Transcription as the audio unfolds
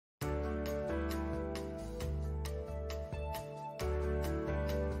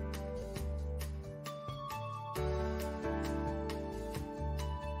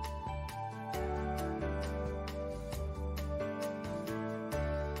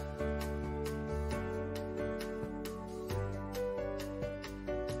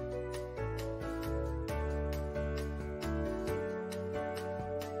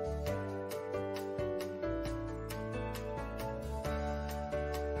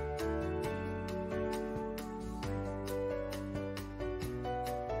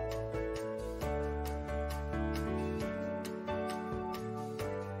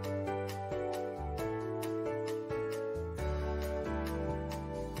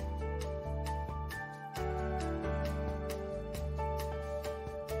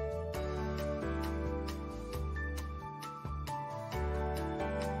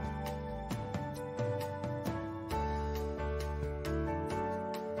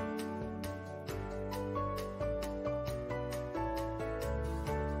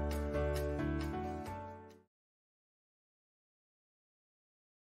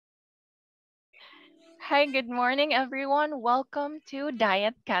Hi, good morning, everyone. Welcome to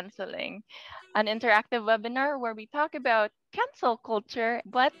Diet Canceling, an interactive webinar where we talk about cancel culture,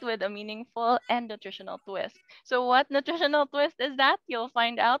 but with a meaningful and nutritional twist. So, what nutritional twist is that? You'll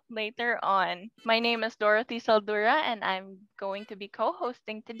find out later on. My name is Dorothy Saldura, and I'm going to be co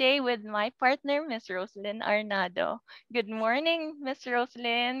hosting today with my partner, Miss Roslyn Arnado. Good morning, Miss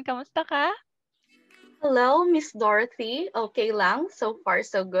Roslyn. Kamusta ka? Hello, Miss Dorothy. Okay lang. So far,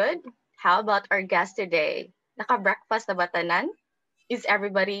 so good. How about our guest today? Naka-breakfast na ba tanan? Is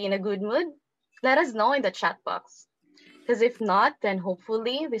everybody in a good mood? Let us know in the chat box. Because if not, then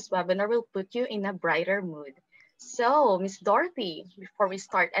hopefully this webinar will put you in a brighter mood. So, Miss Dorothy, before we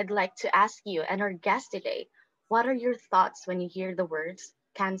start, I'd like to ask you and our guest today, what are your thoughts when you hear the words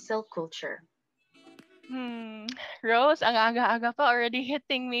cancel culture? Hmm, Rose, ang aga-aga pa already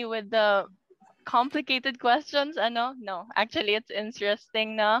hitting me with the complicated questions, ano? No, actually, it's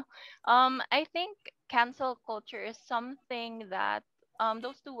interesting, no? I think cancel culture is something that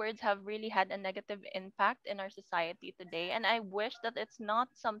those two words have really had a negative impact in our society today, and I wish that it's not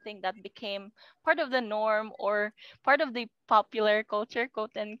something that became part of the norm or part of the popular culture,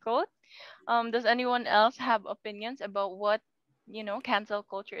 quote unquote. Does anyone else have opinions about what cancel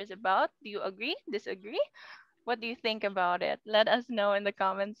culture is about? Do you agree? Disagree? What do you think about it? Let us know in the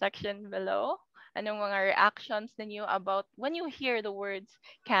comment section below. Anong mga reactions ninyo about when you hear the words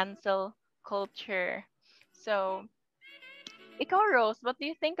cancel culture? So, ikaw, Rose, what do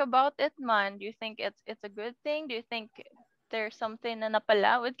you think about it, man? Do you think it's a good thing? Do you think there's something na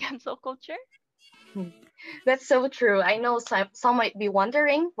napala with cancel culture? That's so true. I know some might be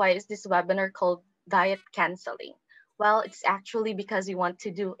wondering why is this webinar called diet canceling? Well, it's actually because we want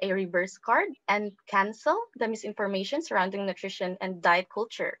to do a reverse card and cancel the misinformation surrounding nutrition and diet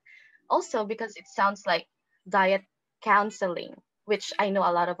culture. Also because it sounds like diet counseling, which I know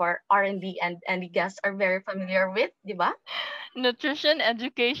a lot of our R&D and ND guests are very familiar with, di ba? Nutrition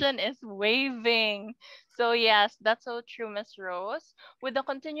education is waving. So yes, that's so true, Miss Rose. With the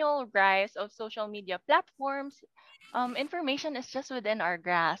continual rise of social media platforms, information is just within our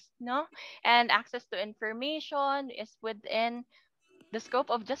grasp, no? And access to information is within the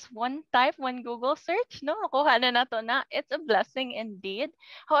scope of just one Google search, no? Nakuha na nato na. It's a blessing indeed.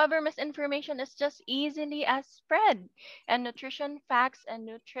 However, misinformation is just easily as spread. And nutrition facts and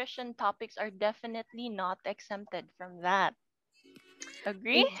nutrition topics are definitely not exempted from that.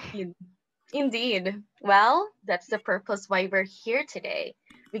 Agree? Indeed. Indeed. Well, that's the purpose why we're here today.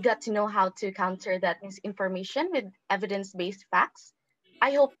 We got to know how to counter that misinformation with evidence based facts.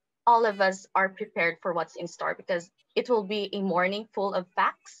 I hope all of us are prepared for what's in store because it will be a morning full of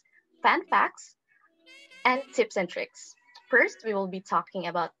facts, fan facts, and tips and tricks. First, we will be talking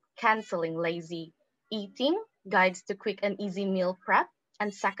about canceling lazy eating, guides to quick and easy meal prep,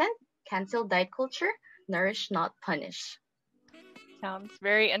 and second, cancel diet culture, nourish, not punish. Sounds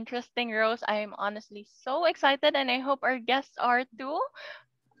very interesting, Rose. I am honestly so excited and I hope our guests are too.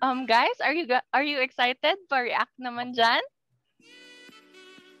 Guys, are you excited? Pa-react naman dyan.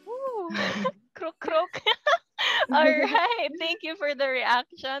 Woo! Krok krok. All right. Thank you for the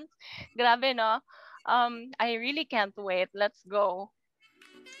reactions. Grabe, no? I really can't wait. Let's go. All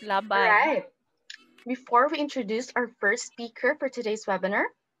Laban. right. Before we introduce our first speaker for today's webinar,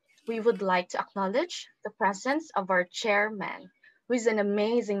 we would like to acknowledge the presence of our chairman, who is an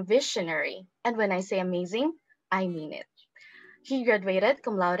amazing visionary. And when I say amazing, I mean it. He graduated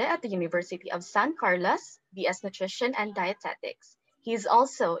cum laude at the University of San Carlos, BS Nutrition and Dietetics. He is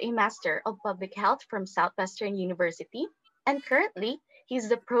also a Master of Public Health from Southwestern University, and currently, he is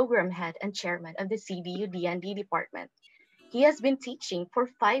the program head and chairman of the CDU DND department. He has been teaching for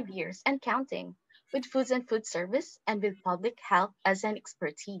 5 years and counting, with foods and food service and with public health as an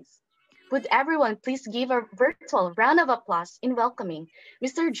expertise. Would everyone please give a virtual round of applause in welcoming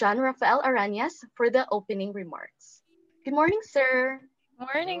Mr. John Rafael Arañas for the opening remarks? Good morning, sir.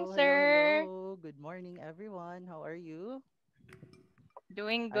 Morning, Hello, hello, sir. hello. Good morning, everyone. How are you?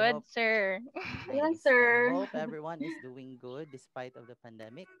 Doing I good, hope sir. Ayan, nice. I sir. hope everyone is doing good despite of the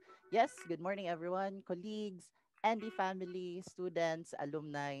pandemic. Yes, good morning, everyone, colleagues, and the family, students,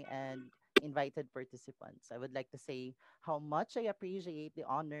 alumni, and invited participants. I would like to say how much I appreciate the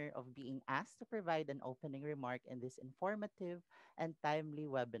honor of being asked to provide an opening remark in this informative and timely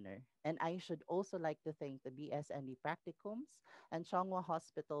webinar. And I should also like to thank the BSND Practicums and Chonghua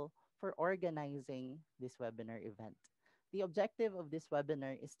Hospital for organizing this webinar event. The objective of this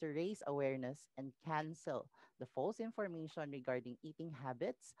webinar is to raise awareness and cancel the false information regarding eating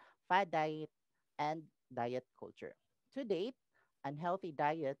habits, fad diet, and diet culture. To date, unhealthy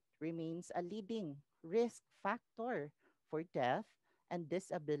diet remains a leading risk factor for death and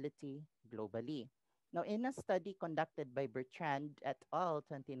disability globally. Now, in a study conducted by Bertrand et al.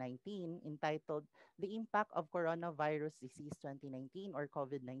 2019 entitled The Impact of Coronavirus Disease 2019 or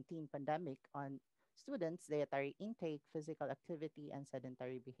COVID-19 Pandemic on Students' Dietary Intake, Physical Activity, and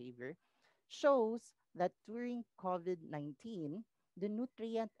Sedentary Behavior, shows that during COVID-19, the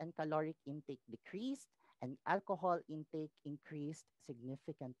nutrient and caloric intake decreased and alcohol intake increased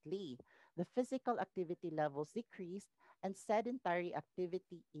significantly. The physical activity levels decreased and sedentary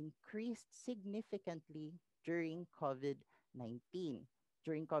activity increased significantly during COVID-19.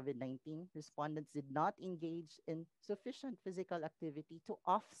 During COVID-19, respondents did not engage in sufficient physical activity to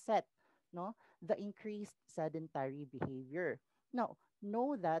offset no, the increased sedentary behavior. Now,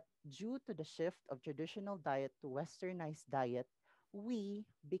 know that due to the shift of traditional diet to westernized diet, we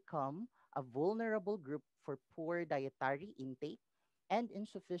become a vulnerable group for poor dietary intake and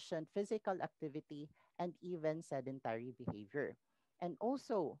insufficient physical activity and even sedentary behavior. And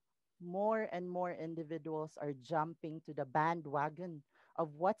also, more and more individuals are jumping to the bandwagon of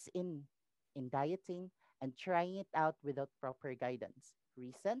what's in dieting and trying it out without proper guidance.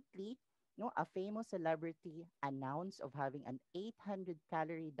 Recently, a famous celebrity announced of having an 800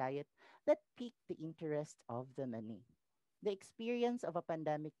 calorie diet that piqued the interest of the many. The experience of a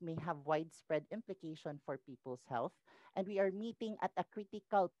pandemic may have widespread implication for people's health, and we are meeting at a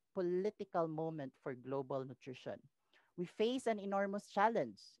critical political moment for global nutrition. We face an enormous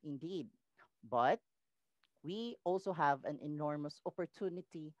challenge, indeed, but we also have an enormous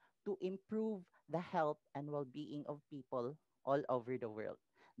opportunity to improve the health and well-being of people all over the world.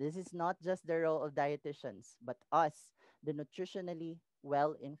 This is not just the role of dietitians, but us, the nutritionally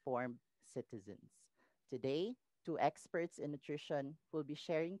well-informed citizens. Today, two experts in nutrition will be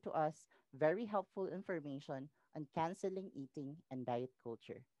sharing to us very helpful information on canceling eating and diet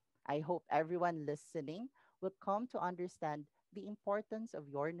culture. I hope everyone listening will come to understand the importance of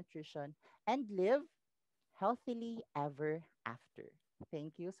your nutrition and live healthily ever after.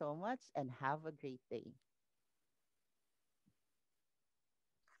 Thank you so much and have a great day.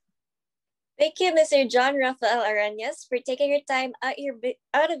 Thank you, Mr. John Rafael Arañas, for taking your time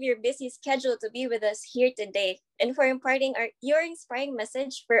out of your busy schedule to be with us here today and for imparting your inspiring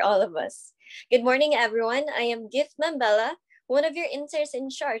message for all of us. Good morning, everyone. I am Gift Mambella, one of your interns in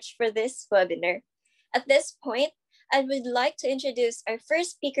charge for this webinar. At this point, I would like to introduce our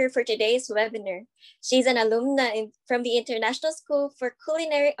first speaker for today's webinar. She's an alumna from the International School for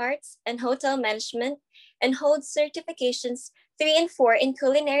Culinary Arts and Hotel Management and holds certifications 3 and 4 in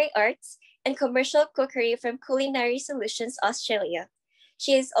Culinary Arts and Commercial Cookery from Culinary Solutions Australia.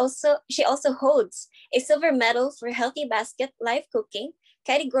 She also holds a silver medal for Healthy Basket Live Cooking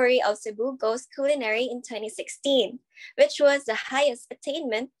category of Cebu Ghost Culinary in 2016, which was the highest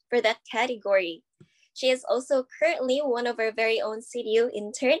attainment for that category. She is also currently one of our very own CDU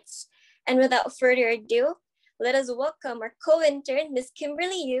interns. And without further ado, let us welcome our co-intern, Ms.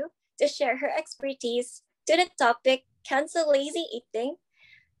 Kimberly Yu, to share her expertise to the topic Cancel Lazy Eating,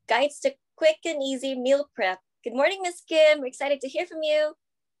 Guides to Quick and Easy Meal Prep. Good morning, Ms. Kim. We're excited to hear from you.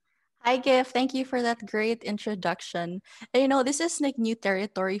 Hi, Gif. Thank you for that great introduction. And, this is like new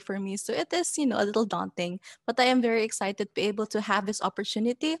territory for me, so it is, a little daunting. But I am very excited to be able to have this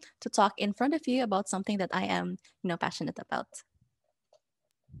opportunity to talk in front of you about something that I am, passionate about.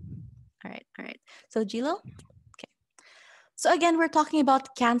 All right. So, Gilo? Okay. So again, we're talking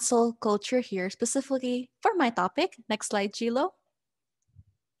about cancel culture here, specifically for my topic. Next slide, Gilo.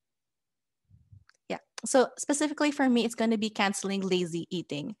 Yeah. So specifically for me, it's going to be canceling lazy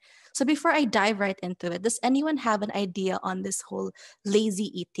eating. So before I dive right into it, does anyone have an idea on this whole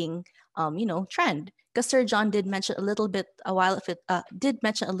lazy eating, trend? Because Sir John did mention a little bit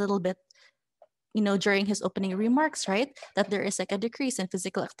during his opening remarks, right? That there is like a decrease in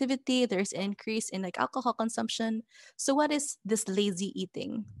physical activity, there's an increase in like alcohol consumption. So what is this lazy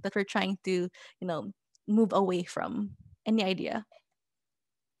eating that we're trying to, move away from? Any idea?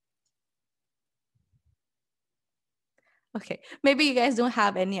 Okay, maybe you guys don't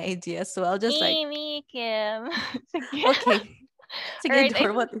have any idea, so I'll just Me, Kim. Sige. Okay. Sige, Alright,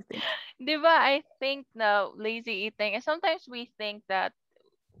 Dor, what do you think? Diba, I think the lazy eating, and sometimes we think that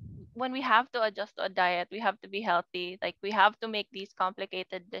when we have to adjust to a diet, we have to be healthy. Like we have to make these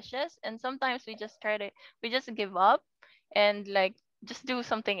complicated dishes, and sometimes we just give up and like just do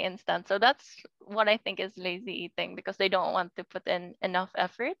something instant. So that's what I think is lazy eating because they don't want to put in enough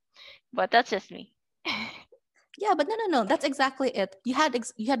effort. But that's just me. Yeah, but no. That's exactly it. You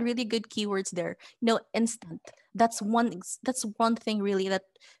had really good keywords there. Instant. That's one thing really that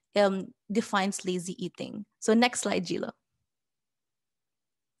defines lazy eating. So next slide, Gilo.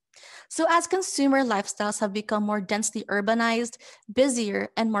 So, as consumer lifestyles have become more densely urbanized, busier,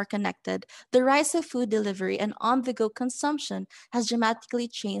 and more connected, the rise of food delivery and on the go consumption has dramatically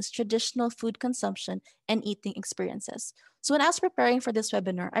changed traditional food consumption and eating experiences. So, when I was preparing for this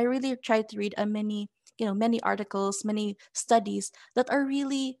webinar, I really tried to read many articles, many studies that are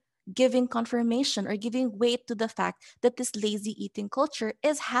really giving confirmation or giving weight to the fact that this lazy eating culture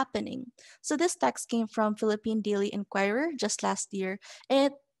is happening. So this text came from Philippine Daily Inquirer just last year,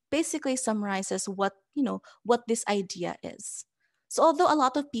 and it basically summarizes what this idea is. So although a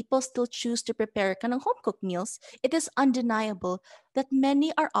lot of people still choose to prepare kanang home cooked meals, it is undeniable that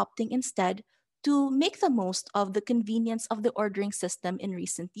many are opting instead to make the most of the convenience of the ordering system in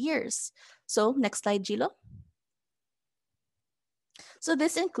recent years. So next slide, Gilo. So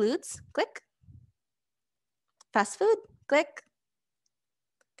this includes click fast food, click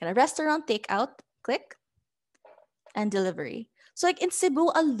kind of restaurant takeout, click and delivery. So like in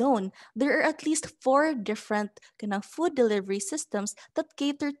Cebu alone, there are at least four different kind of food delivery systems that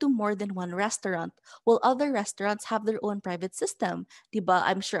cater to more than one restaurant, while other restaurants have their own private system. Diba?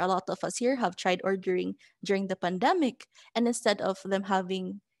 I'm sure a lot of us here have tried ordering during the pandemic, and instead of them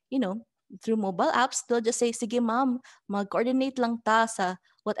having, you know, through mobile apps, they'll just say, sige ma'am, mag-coordinate lang ta sa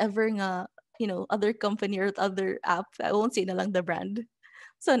whatever nga, other company or other app. I won't say na lang the brand.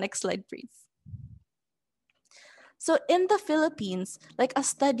 So next slide, please. So in the Philippines, like a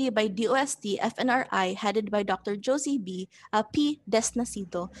study by DOST FNRI headed by Dr. Josie P.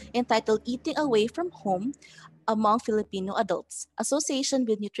 Desnacido entitled Eating Away from Home Among Filipino Adults, Association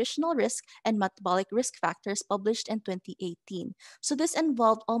with Nutritional Risk and Metabolic Risk Factors published in 2018. So this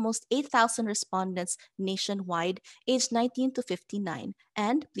involved almost 8,000 respondents nationwide aged 19 to 59.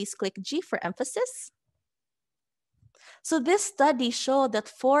 And please click G for emphasis. So this study showed that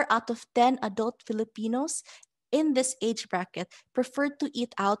 4 out of 10 adult Filipinos in this age bracket prefer to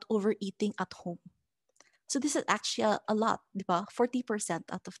eat out over eating at home. So this is actually a lot, di ba?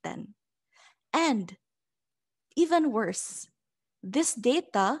 40% out of 10. And even worse, this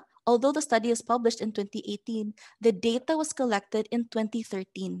data, although the study is published in 2018, the data was collected in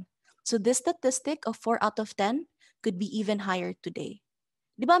 2013. So this statistic of 4 out of 10 could be even higher today.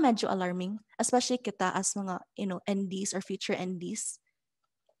 Di ba medyo alarming? Especially kita as mga, NDs or future NDs.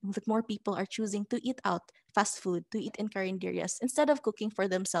 That more people are choosing to eat out, fast food, to eat in carinderias instead of cooking for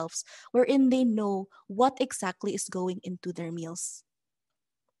themselves, wherein they know what exactly is going into their meals.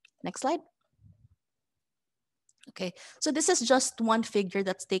 Next slide. Okay, so this is just one figure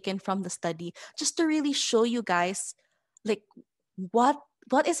that's taken from the study, just to really show you guys, like what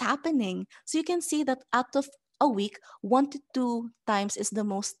is happening. So you can see that out of a week, 1 to 2 times is the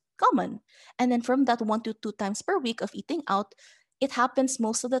most common, and then from that 1 to 2 times per week of eating out, it happens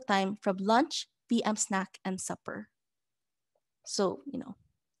most of the time from lunch, PM snack, and supper. So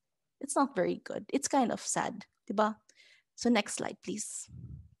it's not very good. It's kind of sad, diba? So next slide, please.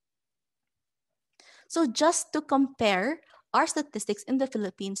 So just to compare our statistics in the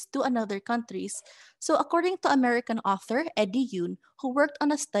Philippines to another countries, so according to American author Eddie Yoon, who worked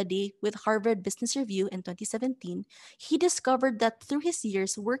on a study with Harvard Business Review in 2017, he discovered that through his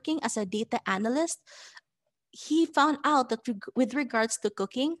years working as a data analyst, he found out that with regards to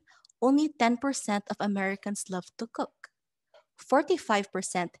cooking, only 10% of Americans love to cook.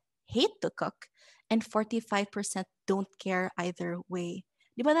 45% hate to cook, and 45% don't care either way.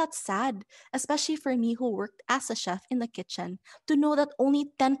 Di ba that's sad? Especially for me who worked as a chef in the kitchen, to know that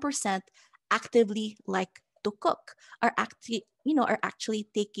only 10% actively like to cook, are actually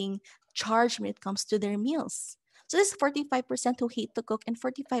taking charge when it comes to their meals. So this 45% who hate to cook and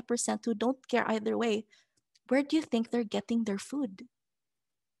 45% who don't care either way, where do you think they're getting their food?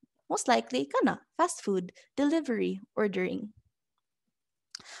 Most likely, fast food, delivery, ordering.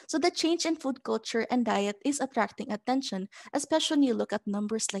 So the change in food culture and diet is attracting attention, especially when you look at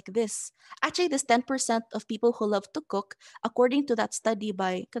numbers like this. Actually, this 10% of people who love to cook, according to that study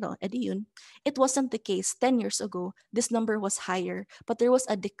by Eddie Yun, it wasn't the case 10 years ago. This number was higher, but there was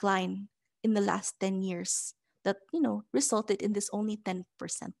a decline in the last 10 years that, resulted in this only 10%.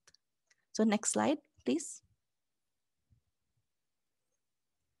 So next slide, please.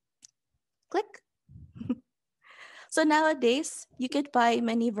 Click. So nowadays, you could buy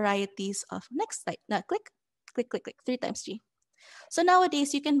many varieties of next slide. Now click, click, click, click, 3 times G. So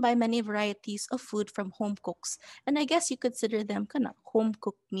nowadays, you can buy many varieties of food from home cooks. And I guess you consider them home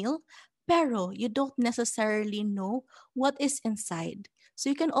cooked meal. Pero you don't necessarily know what is inside. So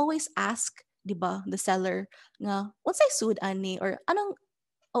you can always ask, diba, the seller, nga, what's I sud ani? Or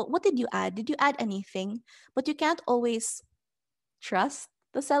what did you add? Did you add anything? But you can't always trust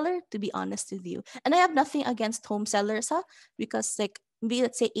the seller, to be honest with you. And I have nothing against home sellers, because like maybe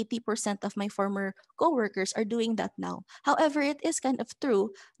let's say 80% of my former coworkers are doing that now. However, it is kind of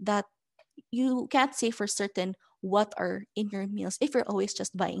true that you can't say for certain what are in your meals if you're always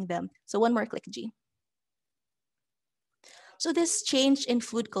just buying them. So one more click, G. So this change in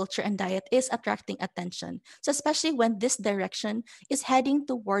food culture and diet is attracting attention. So especially when this direction is heading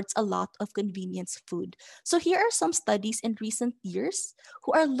towards a lot of convenience food. So here are some studies in recent years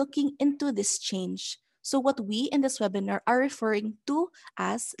who are looking into this change. So what we in this webinar are referring to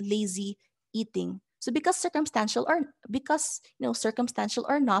as lazy eating. So because circumstantial or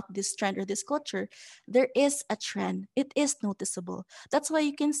not, this trend or this culture, there is a trend. It is noticeable. That's why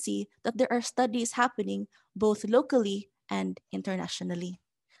you can see that there are studies happening both locally and internationally.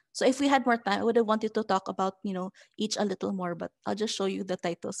 So if we had more time, I would have wanted to talk about, each a little more, but I'll just show you the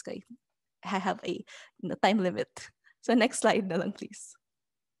titles. Kay. I have a time limit. So next slide na lang, please.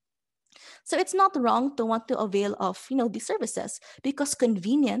 So it's not wrong to want to avail of, these services because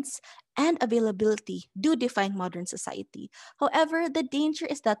convenience and availability do define modern society. However, the danger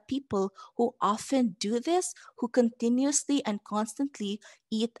is that people who often do this, who continuously and constantly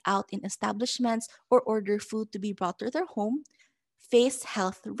eat out in establishments or order food to be brought to their home, face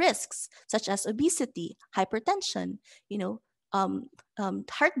health risks such as obesity, hypertension,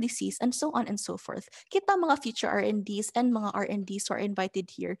 heart disease, and so on and so forth. Kita mga future RNDs and mga RNDs who are invited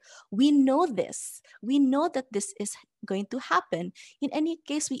here, we know this. We know that this is going to happen. In any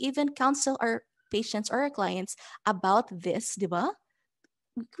case, we even counsel our patients or our clients about this, di ba?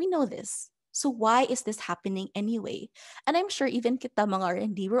 We know this. So why is this happening anyway? And I'm sure even kita mga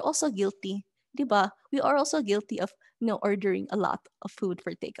R&D, we're also guilty. Diba? We are also guilty of ordering a lot of food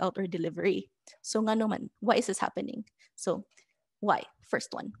for takeout or delivery. So nga naman, why is this happening? So why?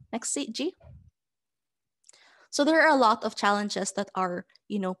 First one. Next, G. So there are a lot of challenges that are,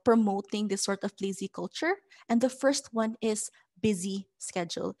 promoting this sort of lazy culture. And the first one is busy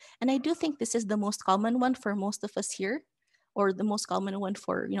schedule. And I do think this is the most common one for most of us here, or the most common one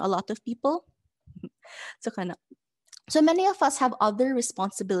for, a lot of people. So many of us have other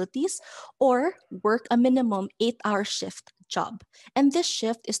responsibilities or work a minimum 8-hour shift job. And this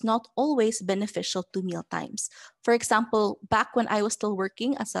shift is not always beneficial to meal times. For example, back when I was still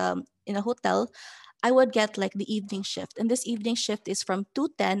working in a hotel, I would get like the evening shift. And this evening shift is from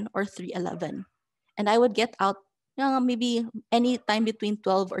 2:10 or 3:11. And I would get out maybe any time between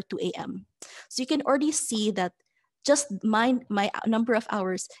 12 or 2 a.m. So you can already see that just my number of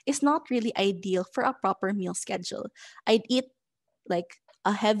hours is not really ideal for a proper meal schedule. I'd eat like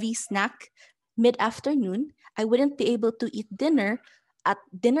a heavy snack mid-afternoon. I wouldn't be able to eat dinner at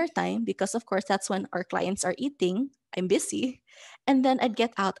dinner time because of course that's when our clients are eating. I'm busy. And then I'd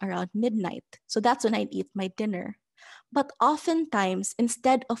get out around midnight. So that's when I'd eat my dinner. But oftentimes,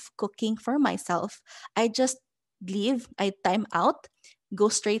 instead of cooking for myself, I just leave, I time out, go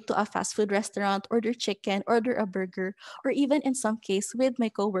straight to a fast food restaurant, order chicken, order a burger, or even in some case with my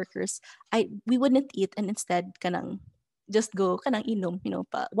coworkers, we wouldn't eat and instead kanang just go kanang inom,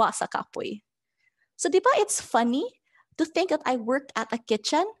 pa wa sa kapoy. So di ba it's funny to think that I worked at a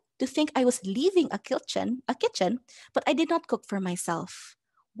kitchen, to think I was leaving a kitchen, but I did not cook for myself.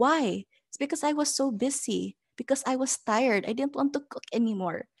 Why? It's because I was so busy, because I was tired. I didn't want to cook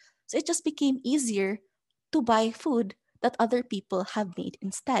anymore. So it just became easier to buy food that other people have made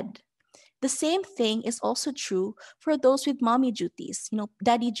instead. The same thing is also true for those with mommy duties,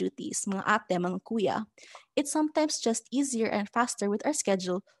 daddy duties, mga ate, mga kuya. It's sometimes just easier and faster with our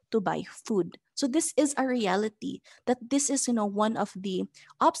schedule to buy food. So this is a reality that this is, one of the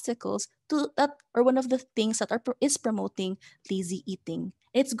obstacles to that, or one of the things that is promoting lazy eating.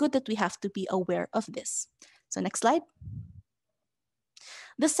 It's good that we have to be aware of this. So next slide.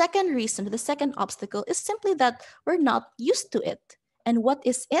 The second reason, the second obstacle is simply that we're not used to it. And what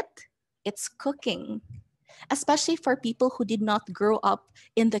is it? It's cooking. Especially for people who did not grow up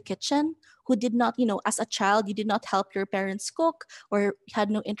in the kitchen, who did not, as a child, you did not help your parents cook or had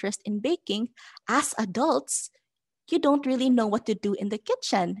no interest in baking. As adults, you don't really know what to do in the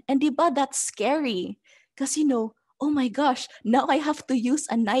kitchen. And diba, that's scary. Because, oh my gosh, now I have to use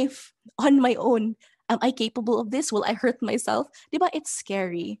a knife on my own. Am I capable of this? Will I hurt myself? Diba, it's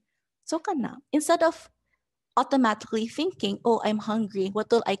scary. So kana, instead of automatically thinking, oh, I'm hungry,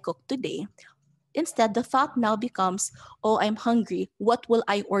 what will I cook today? Instead, the thought now becomes, oh, I'm hungry, what will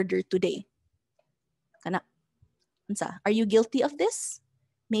I order today? Kana. Are you guilty of this?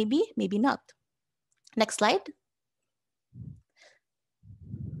 Maybe, maybe not. Next slide.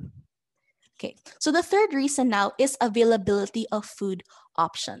 Okay, so the third reason now is availability of food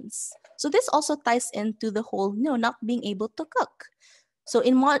options. So this also ties into the whole, not being able to cook. So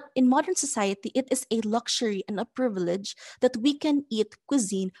in modern society, it is a luxury and a privilege that we can eat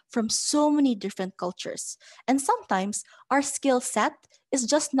cuisine from so many different cultures. And sometimes our skill set is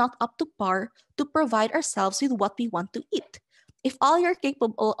just not up to par to provide ourselves with what we want to eat. If all you're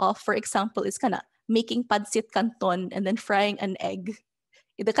capable of, for example, is kind of making pancit canton and then frying an egg,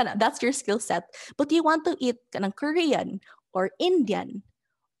 that's your skill set. But you want to eat kanang Korean or Indian,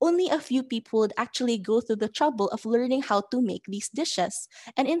 only a few people would actually go through the trouble of learning how to make these dishes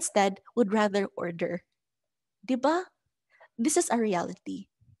and instead would rather order. Diba? This is a reality.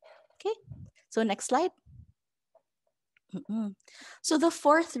 Okay? So next slide. Mm-mm. So the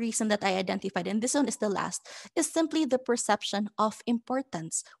fourth reason that I identified, and this one is the last, is simply the perception of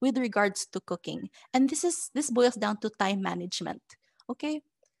importance with regards to cooking. And this boils down to time management. Okay?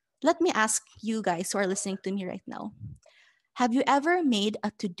 Let me ask you guys who are listening to me right now. Have you ever made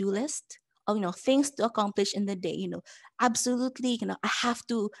a to-do list of things to accomplish in the day? Absolutely, I have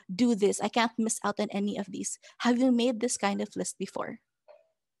to do this. I can't miss out on any of these. Have you made this kind of list before?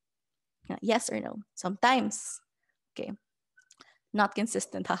 Yes or no? Sometimes. Okay. Not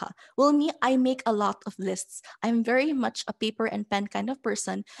consistent, haha. Well, me, I make a lot of lists. I'm very much a paper and pen kind of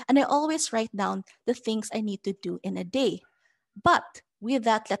person, and I always write down the things I need to do in a day. But with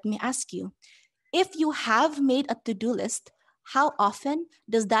that, let me ask you, if you have made a to-do list, how often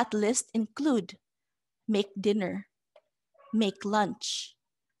does that list include make dinner, make lunch,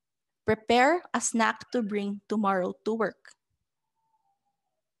 prepare a snack to bring tomorrow to work?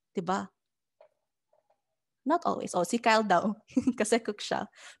 Diba? Not always. Oh, si Kyle daw. Kasi cook siya.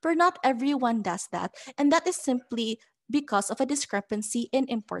 But not everyone does that. And that is simply because of a discrepancy in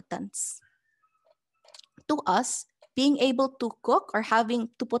importance. To us, being able to cook or having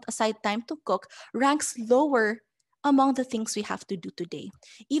to put aside time to cook ranks lower among the things we have to do today.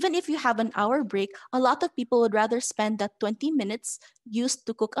 Even if you have an hour break, a lot of people would rather spend that 20 minutes used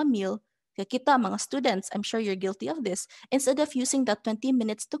to cook a meal. Kaya kita, mga students, I'm sure you're guilty of this. Instead of using that 20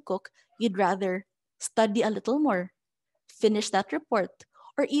 minutes to cook, you'd rather study a little more, finish that report,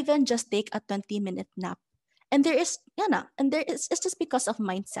 or even just take a 20-minute nap. And it's just because of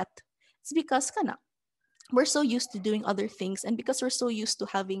mindset. It's because we're so used to doing other things, and because we're so used to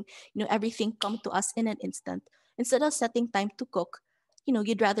having everything come to us in an instant, instead of setting time to cook,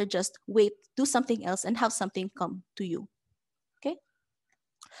 you'd rather just wait, do something else, and have something come to you. Okay.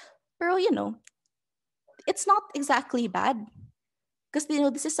 Pero it's not exactly bad, because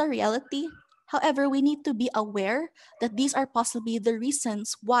this is a reality. However, we need to be aware that these are possibly the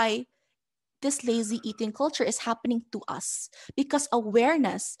reasons why this lazy eating culture is happening to us, because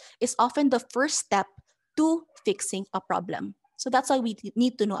awareness is often the first step to fixing a problem. So that's why we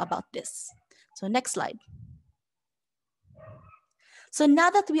need to know about this. So next slide. So now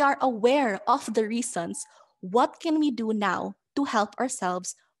that we are aware of the reasons, what can we do now to help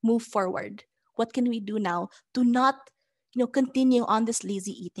ourselves move forward? What can we do now to not continue on this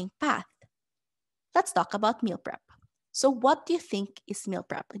lazy eating path? Let's talk about meal prep. So what do you think is meal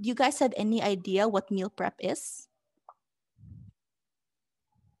prep? Do you guys have any idea what meal prep is?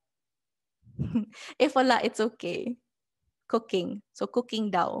 If wala, it's okay. Cooking. So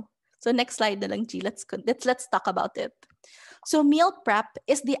cooking daw. So next slide na lang, G. Let's talk about it. So meal prep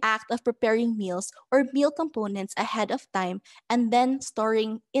is the act of preparing meals or meal components ahead of time and then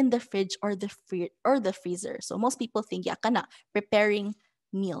storing in the fridge or the freezer. So most people think preparing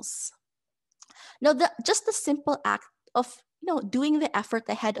meals. Now, just the simple act of doing the effort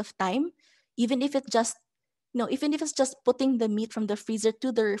ahead of time, even if it's just even if it's just putting the meat from the freezer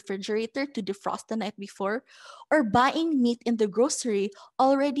to the refrigerator to defrost the night before, or buying meat in the grocery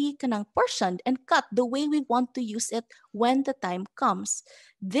already kanang portioned and cut the way we want to use it when the time comes.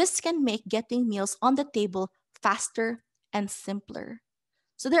 This can make getting meals on the table faster and simpler.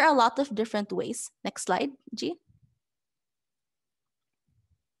 So there are a lot of different ways. Next slide, G.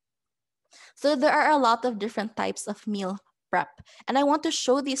 So there are a lot of different types of meal prep. And I want to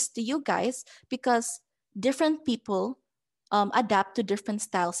show this to you guys because different people adapt to different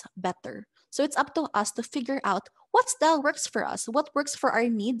styles better. So it's up to us to figure out what style works for us, what works for our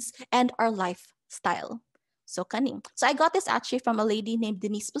needs and our lifestyle. So kaning. So I got this actually from a lady named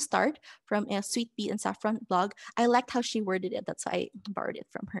Denise Bustard from a Sweet Pea and Saffron blog. I liked how she worded it. That's why I borrowed it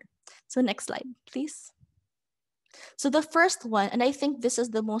from her. So next slide, please. So the first one, and I think this is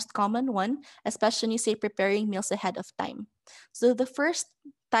the most common one, especially when you say preparing meals ahead of time. So the first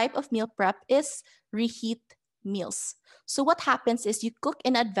type of meal prep is reheat meals. So what happens is you cook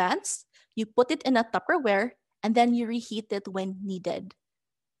in advance, you put it in a Tupperware, and then you reheat it when needed.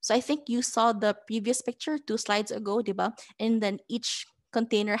 So I think you saw the previous picture 2 slides ago, diba? And then each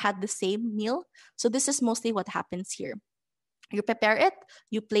container had the same meal. So this is mostly what happens here. You prepare it,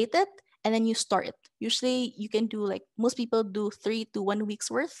 you plate it, and then you store it. Usually you can do like most people do 3 to 1 weeks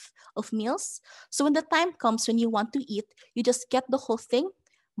worth of meals. So when the time comes when you want to eat, you just get the whole thing,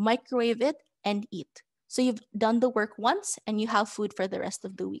 microwave it, and eat. So you've done the work once and you have food for the rest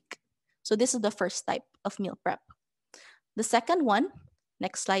of the week. So this is the first type of meal prep. The second one,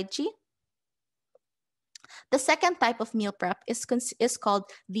 next slide, Chi. The second type of meal prep is called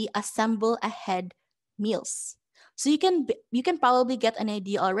the assemble ahead meals. So you can probably get an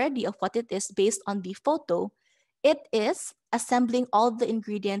idea already of what it is based on the photo. It is assembling all the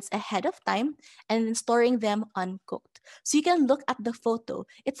ingredients ahead of time and then storing them uncooked. So you can look at the photo.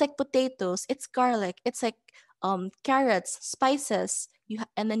 It's like potatoes, it's garlic, it's like carrots, spices,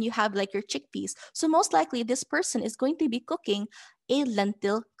 and then you have like your chickpeas. So most likely this person is going to be cooking a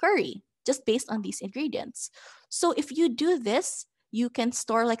lentil curry just based on these ingredients. So if you do this, you can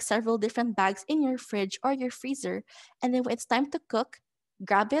store like several different bags in your fridge or your freezer. And then when it's time to cook,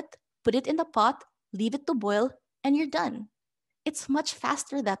 grab it, put it in the pot, leave it to boil, and you're done. It's much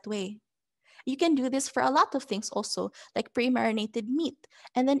faster that way. You can do this for a lot of things also, like pre-marinated meat.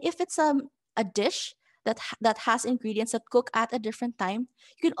 And then if it's a dish that has ingredients that cook at a different time,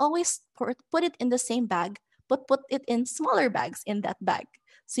 you can always put it in the same bag, but put it in smaller bags in that bag.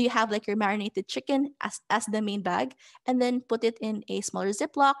 So you have like your marinated chicken as the main bag, and then put it in a smaller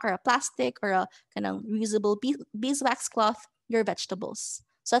Ziploc or a plastic or a kind of reusable beeswax cloth, your vegetables.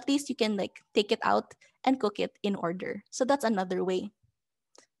 So at least you can like take it out and cook it in order. So that's another way.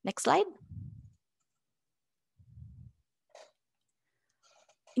 Next slide.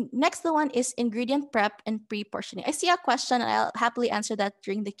 Next, the one is ingredient prep and pre-portioning. I see a question, and I'll happily answer that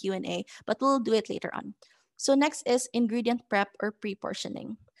during the Q&A, but we'll do it later on. So next is ingredient prep or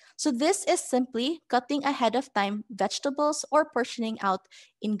pre-portioning. So this is simply cutting ahead of time vegetables or portioning out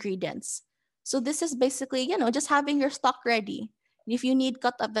ingredients. So this is basically, just having your stock ready. If you need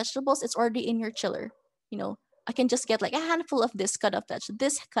cut up vegetables, it's already in your chiller. I can just get like a handful of this cut of veg,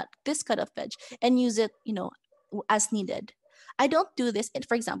 this cut of veg, and use it, as needed. I don't do this,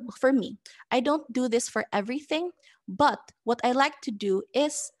 for example, for me, I don't do this for everything, but what I like to do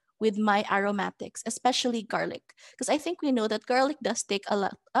is with my aromatics, especially garlic, because I think we know that garlic does take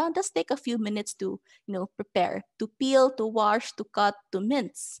a few minutes to, prepare, to peel, to wash, to cut, to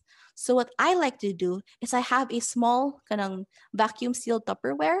mince. So what I like to do is I have a small kanang vacuum sealed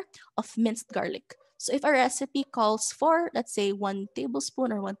Tupperware of minced garlic. So if a recipe calls for, let's say, 1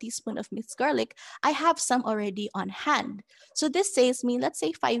 tablespoon or 1 teaspoon of minced garlic, I have some already on hand. So this saves me, let's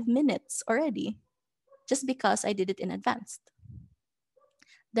say, 5 minutes already, just because I did it in advance.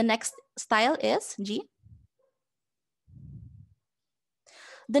 The next style is, G.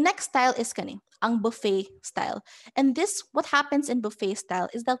 The next style is ang buffet style. And this, what happens in buffet style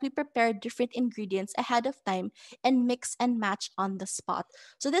is that we prepare different ingredients ahead of time and mix and match on the spot.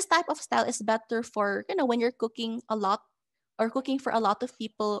 So this type of style is better for, when you're cooking a lot or cooking for a lot of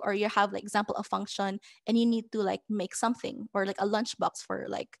people, or you have like example a function and you need to like make something or like a lunchbox for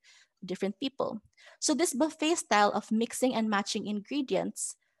like different people. So this buffet style of mixing and matching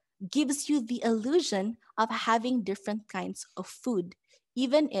ingredients gives you the illusion of having different kinds of food,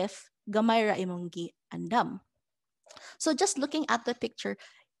 even if gamay ra imong andam. So just looking at the picture,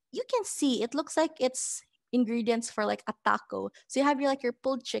 you can see it looks like it's ingredients for like a taco. So you have your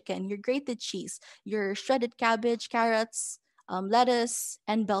pulled chicken, your grated cheese, your shredded cabbage, carrots, lettuce,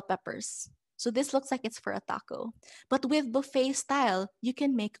 and bell peppers. So this looks like it's for a taco. But with buffet style, you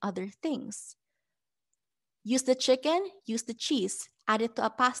can make other things. Use the chicken, use the cheese, add it to a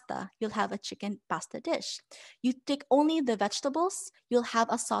pasta, you'll have a chicken pasta dish. You take only the vegetables, you'll have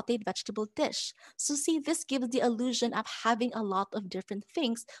a sauteed vegetable dish. So see, this gives the illusion of having a lot of different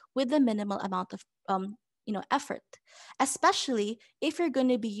things with a minimal amount of effort. Especially if you're going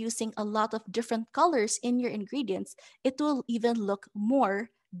to be using a lot of different colors in your ingredients, it will even look more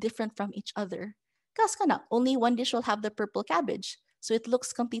different from each other. Because only one dish will have the purple cabbage. So it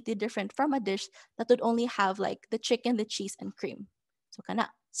looks completely different from a dish that would only have like the chicken, the cheese, and cream. So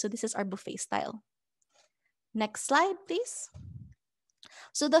So this is our buffet style. Next slide, please.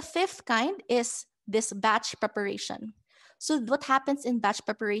 So the fifth kind is this batch preparation. So what happens in batch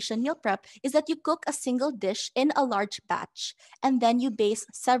preparation meal prep is that you cook a single dish in a large batch and then you base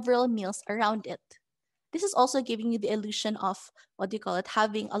several meals around it. This is also giving you the illusion of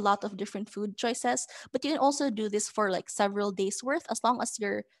having a lot of different food choices, but you can also do this for like several days worth as long as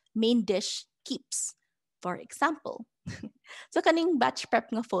your main dish keeps. For example, so kaning batch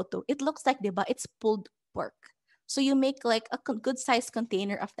prep nga photo, it looks like, diba, it's pulled pork. So you make like a good sized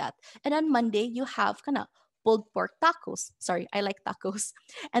container of that. And on Monday, you have pulled pork tacos. Sorry, I like tacos.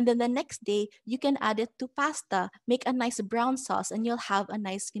 And then the next day, you can add it to pasta, make a nice brown sauce, and you'll have a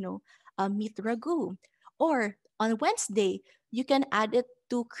nice, meat ragu. Or on Wednesday, you can add it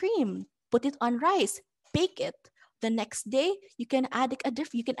to cream, put it on rice, bake it. The next day, you can add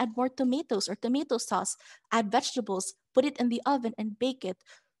you can add more tomatoes or tomato sauce, add vegetables, put it in the oven and bake it.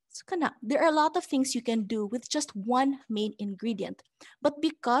 So there are a lot of things you can do with just one main ingredient. But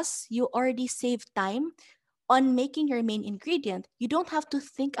because you already save time on making your main ingredient, you don't have to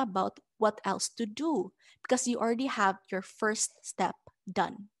think about what else to do because you already have your first step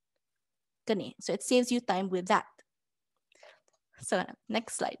done. Kani. So it saves you time with that. So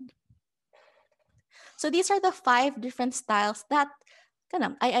next slide. So these are the 5 different styles that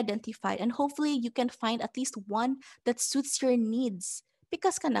I identified, and hopefully you can find at least one that suits your needs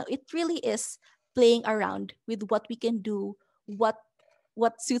because it really is playing around with what we can do, what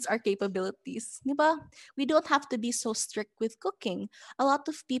suits our capabilities. Diba? We don't have to be so strict with cooking. A lot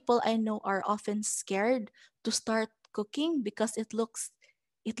of people I know are often scared to start cooking because it looks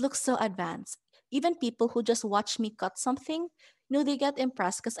so advanced. Even people who just watch me cut something, they get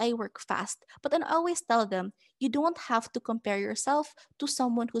impressed because I work fast. But I always tell them, you don't have to compare yourself to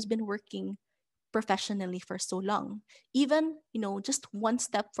someone who's been working professionally for so long. Even, just one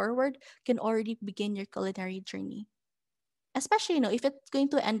step forward can already begin your culinary journey. Especially, if it's going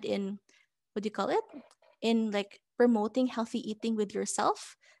to end in, what do you call it? In like promoting healthy eating with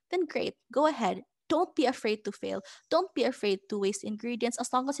yourself, then great, go ahead. Don't be afraid to fail. Don't be afraid to waste ingredients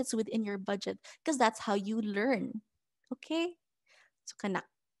as long as it's within your budget because that's how you learn. Okay? So,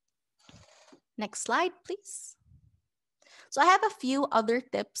 next slide, please. So I have a few other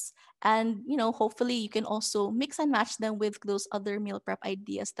tips, and hopefully you can also mix and match them with those other meal prep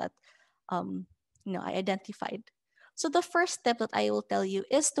ideas that um I identified. So the first step that I will tell you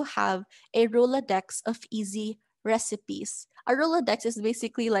is to have a Rolodex of easy recipes. A Rolodex is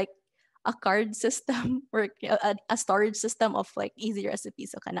basically like a card system or a storage system of like easy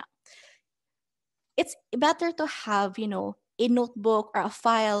recipes. So it's better to have, a notebook or a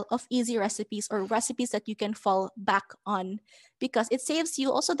file of easy recipes or recipes that you can fall back on because it saves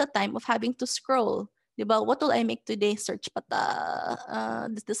you also the time of having to scroll. Diba? What will I make today? Search pata.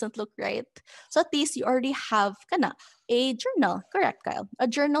 This doesn't look right. So at least you already have a journal. Correct, Kyle. A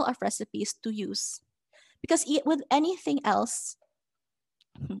journal of recipes to use. Because with anything else,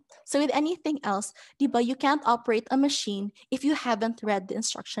 so with anything else, diba, you can't operate a machine if you haven't read the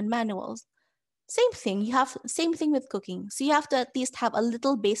instruction manuals. Same thing with cooking. So you have to at least have a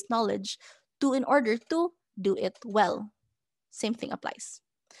little base knowledge in order to do it well. Same thing applies.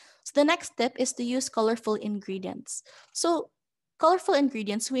 So the next step is to use colorful ingredients. So colorful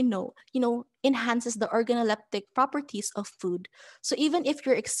ingredients we know, enhances the organoleptic properties of food. So even if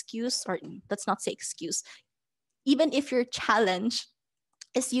your excuse, or let's not say excuse, even if your challenge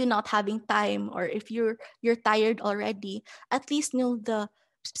is you not having time, or if you're tired already, at least the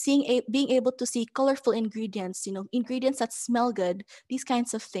being able to see colorful ingredients, ingredients that smell good, these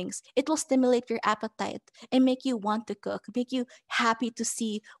kinds of things, it will stimulate your appetite and make you want to cook, make you happy to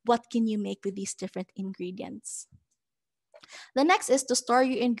see what can you make with these different ingredients. The next is to store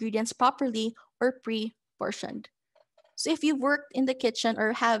your ingredients properly or pre-portioned. So if you've worked in the kitchen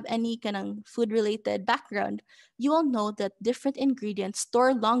or have any kind of food related background, you will know that different ingredients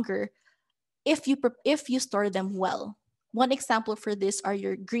store longer if you store them well. One example for this are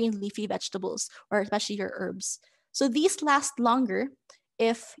your green leafy vegetables or especially your herbs. So these last longer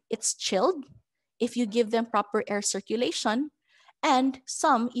if it's chilled, if you give them proper air circulation, and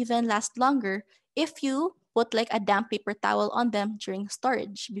some even last longer if you put like a damp paper towel on them during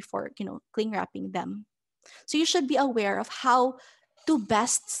storage before, cling wrapping them. So you should be aware of how to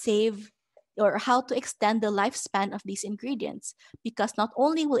best save or how to extend the lifespan of these ingredients because not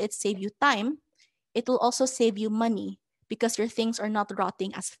only will it save you time, it will also save you money because your things are not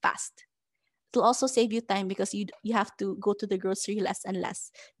rotting as fast. It will also save you time because you have to go to the grocery less and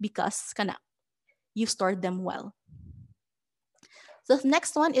less because you've stored them well. So the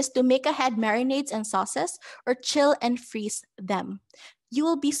next one is to make ahead marinades and sauces or chill and freeze them. You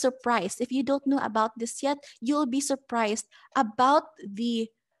will be surprised if you don't know about this yet. You will be surprised about you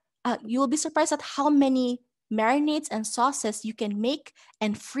will be surprised at how many marinades and sauces you can make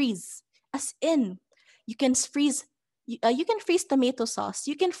and freeze. As in, you can freeze you can freeze tomato sauce,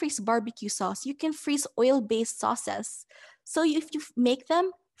 you can freeze barbecue sauce, you can freeze oil-based sauces. So if you make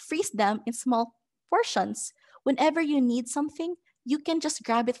them, freeze them in small portions. Whenever you need something, you can just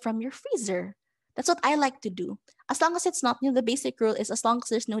grab it from your freezer. That's what I like to do. As long as it's not, the basic rule is as long as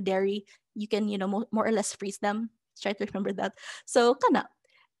there's no dairy, you can, more or less freeze them. Try to remember that. So,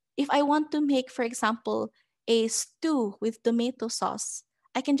 if I want to make, for example, A stew with tomato sauce,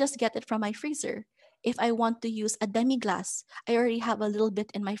 I can just get it from my freezer. If I want to use a demi-glace, I already have a little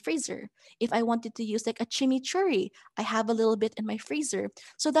bit in my freezer. If I wanted to use like a chimichurri, I have a little bit in my freezer.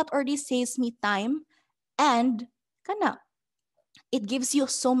 So that already saves me time, and kana, it gives you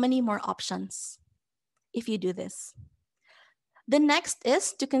so many more options if you do this. The next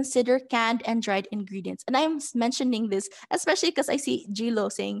is to consider canned and dried ingredients. And I'm mentioning this especially because I see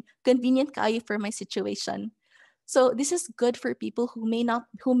Gilo saying convenient kayo for my situation. So this is good for people who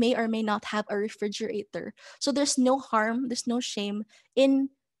may or may not have a refrigerator. So there's no harm, there's no shame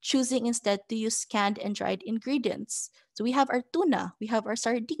in choosing instead to use canned and dried ingredients. So we have our tuna, we have our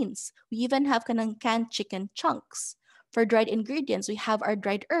sardines, we even have kanang canned chicken chunks. For dried ingredients, we have our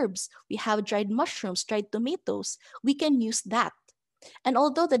dried herbs, we have dried mushrooms, dried tomatoes. We can use that. And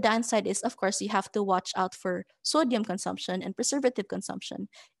although the downside is, of course, you have to watch out for sodium consumption and preservative consumption,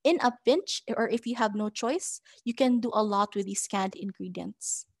 in a pinch, or if you have no choice, you can do a lot with these canned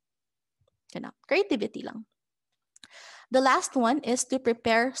ingredients. Kana. Creativity lang. The last one is to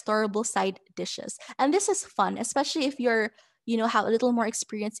prepare storable side dishes. And this is fun, especially if have a little more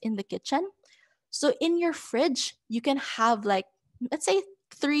experience in the kitchen. So in your fridge, you can have like, let's say,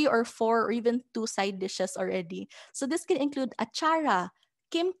 3 or 4 or even 2 side dishes already. So this can include achara,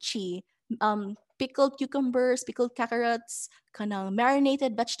 kimchi, pickled cucumbers, pickled carrots, kanang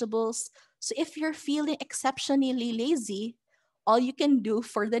marinated vegetables. So if you're feeling exceptionally lazy, all you can do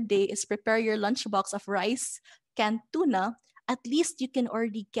for the day is prepare your lunchbox of rice, canned tuna. At least you can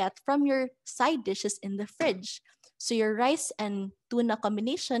already get from your side dishes in the fridge. So your rice and tuna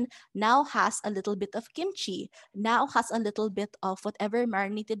combination now has a little bit of kimchi, now has a little bit of whatever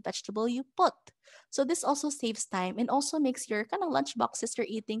marinated vegetable you put. So this also saves time and also makes your kind of lunch boxes you're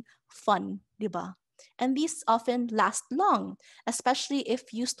eating fun, diba? And these often last long, especially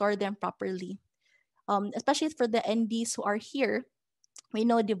if you store them properly. Especially for the NDs who are here, we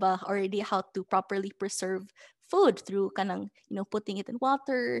know, diba, already how to properly preserve food through kanang, putting it in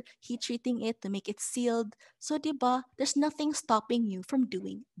water, heat treating it to make it sealed. So, diba, there's nothing stopping you from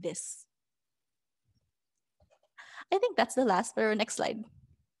doing this. I think that's the last for our next slide.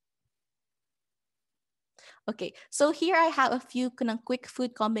 Okay, so here I have a few quick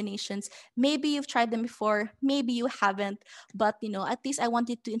food combinations. Maybe you've tried them before, maybe you haven't, but at least I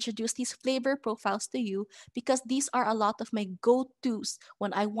wanted to introduce these flavor profiles to you because these are a lot of my go-tos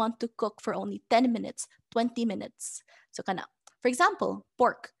when I want to cook for only 10 minutes, 20 minutes. So for example,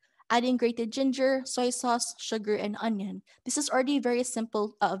 pork. Adding grated ginger, soy sauce, sugar, and onion. This is already very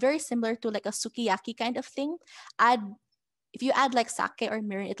simple, very similar to like a sukiyaki kind of thing. If you add like sake or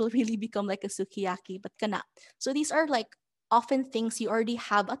mirin, it'll really become like a sukiyaki, but kana. So these are like often things you already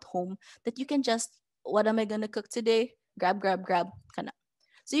have at home that you can just, what am I gonna cook today? Grab, grab, grab, kana.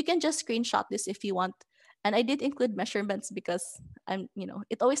 So you can just screenshot this if you want. And I did include measurements because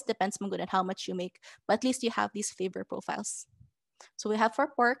it always depends on how much you make, but at least you have these flavor profiles. So we have for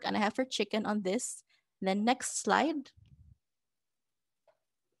pork and I have for chicken on this. And then next slide.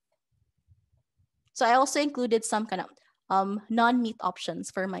 So I also included some kind of non-meat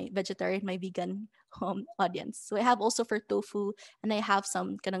options for my vegetarian, my vegan audience. So I have also for tofu, and I have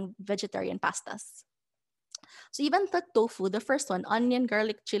some kind of vegetarian pastas. So even the tofu, the first one, onion,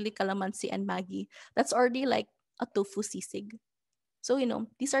 garlic, chili, calamansi, and Maggi, that's already like a tofu sisig. So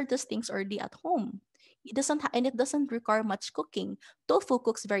these are just things already at home. And it doesn't require much cooking. Tofu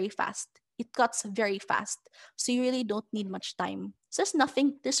cooks very fast. It cuts very fast. So you really don't need much time. So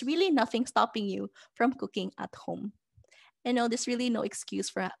there's really nothing stopping you from cooking at home. There's really no excuse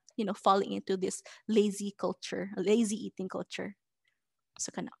for falling into this lazy culture, lazy eating culture.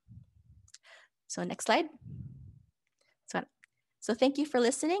 So So next slide. So thank you for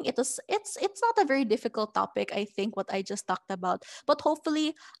listening. It's not a very difficult topic, I think, what I just talked about. But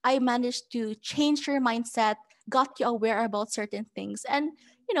hopefully I managed to change your mindset, got you aware about certain things, and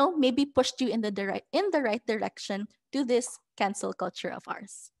maybe pushed you in the right direction to this cancel culture of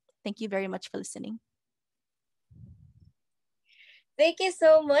ours. Thank you very much for listening. Thank you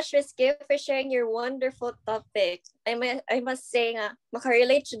so much, Ms. Kim, for sharing your wonderful topic. I must say nga,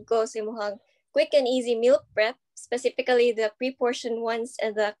 makarelate should go sa imong quick and easy meal prep, specifically the pre-portioned ones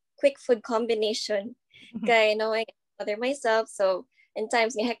and the quick food combination. Kaya knowing mother myself, so in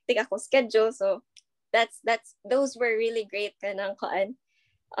times nga hectic akong schedule, so those were really great kanang kaan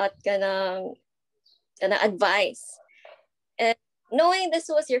at kanang advice. And knowing this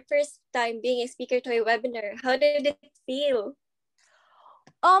was your first time being a speaker to a webinar, how did it feel?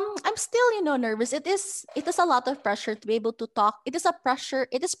 I'm still, nervous. It is a lot of pressure to be able to talk. It is pressure,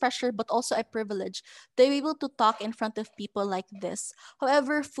 but also a privilege to be able to talk in front of people like this.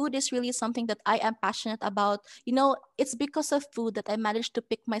 However, food is really something that I am passionate about. It's because of food that I managed to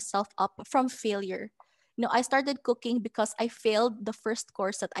pick myself up from failure. I started cooking because I failed the first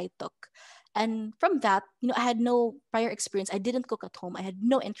course that I took. And from that, I had no prior experience. I didn't cook at home. I had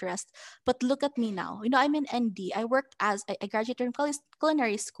no interest. But look at me now. I'm in ND. I worked as I graduated from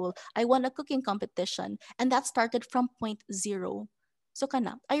culinary school. I won a cooking competition, and that started from point zero. So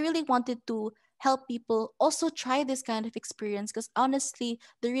kana, I really wanted to help people also try this kind of experience because honestly,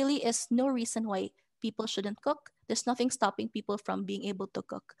 there really is no reason why people shouldn't cook. There's nothing stopping people from being able to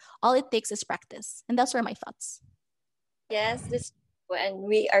cook. All it takes is practice. And that's where my thoughts. Yes, this and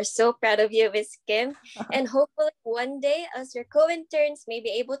we are so proud of you, Miss Kim. And hopefully one day, as your co-interns, may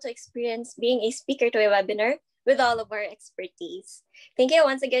be able to experience being a speaker to a webinar with all of our expertise. Thank you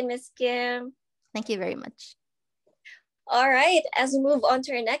once again, Miss Kim. Thank you very much. All right, as we move on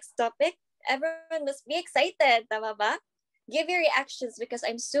to our next topic, everyone must be excited, tama ba? Give your reactions because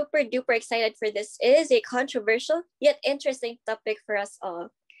I'm super duper excited for this. It is a controversial yet interesting topic for us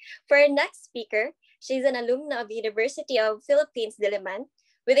all. For our next speaker, she's an alumna of the University of Philippines, Diliman,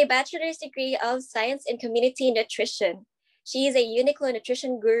 with a bachelor's degree of science in community nutrition. She is a Uniqlo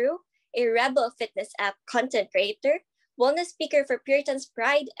nutrition guru, a Rebel fitness app content creator, wellness speaker for Puritan's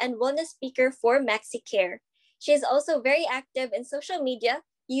Pride, and wellness speaker for MaxiCare. She is also very active in social media,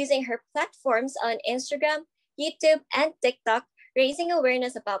 using her platforms on Instagram, YouTube, and TikTok, raising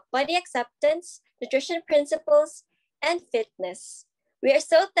awareness about body acceptance, nutrition principles, and fitness. We are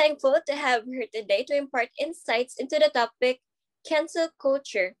so thankful to have her today to impart insights into the topic cancel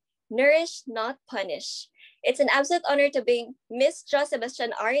culture, nourish, not punish. It's an absolute honor to bring Miss Jo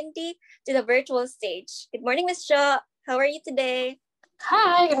Sebastian RND to the virtual stage. Good morning, Miss Jo. How are you today?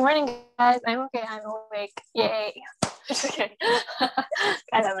 Hi, good morning, guys. I'm okay. I'm awake. Yay. Okay.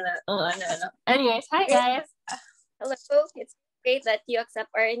 Alam mo na. No. Anyways, hi, guys. Hello. It's great that you accept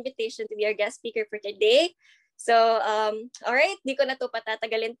our invitation to be our guest speaker for today. So, all right, di ko na to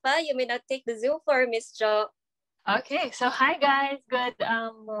patatagalin pa. You may now take the Zoom floor, Miss Jo. Okay, so hi, guys. Good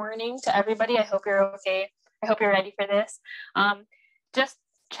morning to everybody. I hope you're okay. I hope you're ready for this. Just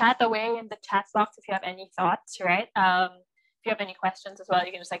chat away in the chat box if you have any thoughts, right? If you have any questions as well,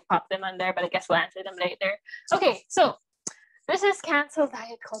 you can just like pop them on there, but I guess we'll answer them later. Okay, so this is Cancel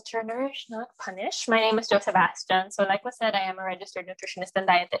Diet Culture, Nourish, Not Punish. My name is Jo Sebastian. So like was said, I am a registered nutritionist and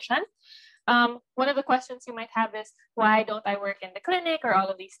dietitian. One of the questions you might have is, why don't I work in the clinic or all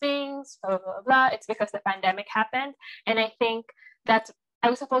of these things, blah, blah, blah, blah. It's because the pandemic happened. And I think that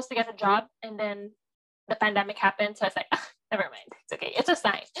I was supposed to get a job and then the pandemic happened. So I was like, never mind. It's okay. It's a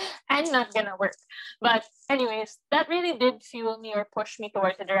sign. I'm not going to work. But anyways, that really did fuel me or push me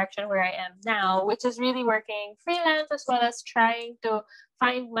towards the direction where I am now, which is really working freelance as well as trying to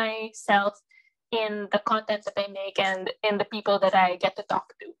find myself in the content that I make and in the people that I get to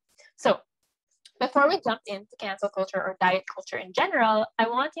talk to. So before we jump into cancel culture or diet culture in general, I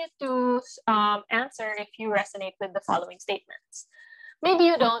want you to answer if you resonate with the following statements. Maybe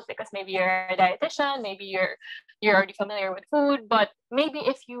you don't because maybe you're a dietitian, maybe you're already familiar with food, but maybe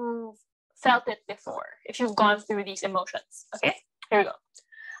if you've felt it before, if you've gone through these emotions. Okay, here we go.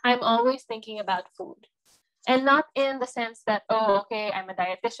 I'm always thinking about food. And not in the sense that, oh, okay, I'm a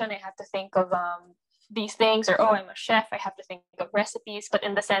dietitian, I have to think of these things, or oh, I'm a chef, I have to think of recipes, but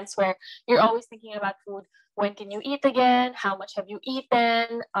in the sense where you're always thinking about food. When can you eat again? How much have you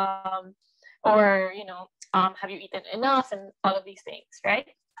eaten? Or have you eaten enough, and all of these things, right?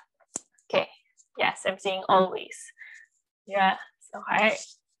 Okay, yes, I'm saying always. Yeah, so all right.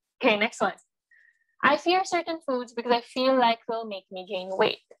 Okay, next one. I fear certain foods because I feel like they'll make me gain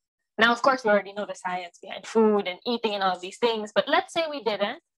weight. Now, of course, we already know the science behind food and eating and all of these things, but let's say we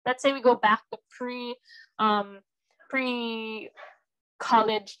didn't. Let's say we go back to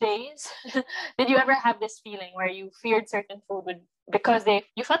pre-college days. Did you ever have this feeling where you feared certain food because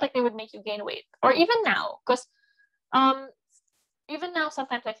you felt like they would make you gain weight? Or even now, because even now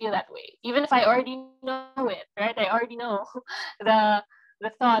sometimes I feel that way. Even if I already know it, right? I already know the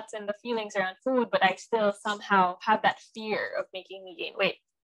thoughts and the feelings around food, but I still somehow have that fear of making me gain weight.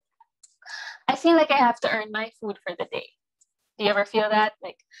 I feel like I have to earn my food for the day. Do you ever feel that?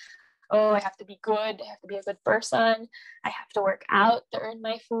 Like, oh, I have to be good. I have to be a good person. I have to work out to earn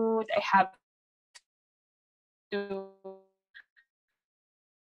my food. I have to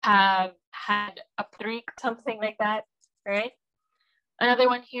have had a streak, something like that, right? Another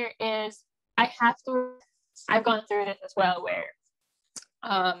one here is I've gone through this as well, where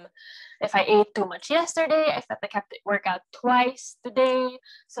If I ate too much yesterday, I felt like I have to work out twice today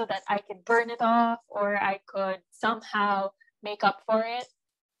so that I could burn it off, or I could somehow make up for it.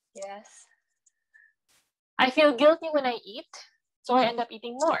 Yes. I feel guilty when I eat, so I end up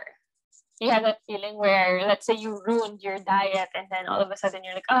eating more. You have that feeling where, let's say you ruined your diet and then all of a sudden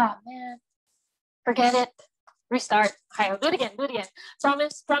you're like, oh man, forget it. Restart. Okay, I'll do it again,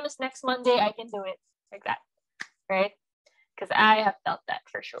 Promise next Monday I can do it. Like that, right? Because I have felt that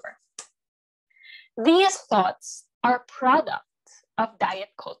for sure. These thoughts are products of diet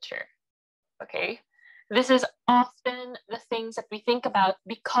culture, okay? This is often the things that we think about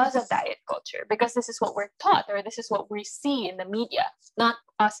because of diet culture, because this is what we're taught, or this is what we see in the media, not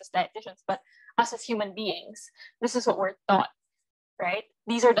us as dietitians, but us as human beings. This is what we're taught, right?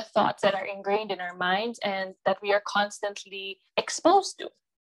 These are the thoughts that are ingrained in our minds and that we are constantly exposed to.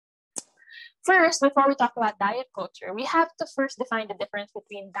 First, before we talk about diet culture, we have to first define the difference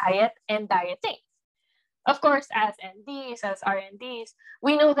between diet and dieting. Of course, as NDs, as RNDs,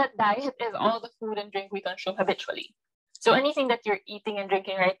 we know that diet is all the food and drink we consume habitually. So anything that you're eating and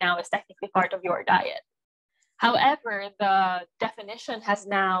drinking right now is technically part of your diet. However, the definition has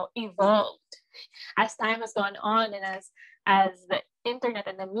now evolved as time has gone on, and as the internet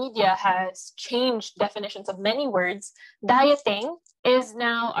and the media has changed definitions of many words. Dieting is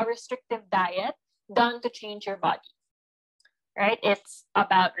now a restrictive diet done to change your body. Right? It's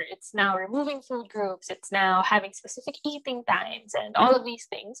now removing food groups, it's now having specific eating times and all of these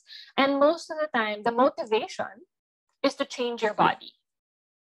things. And most of the time, the motivation is to change your body.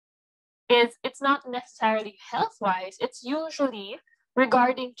 It's not necessarily health-wise, it's usually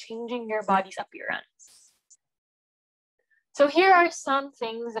regarding changing your body's appearance. So here are some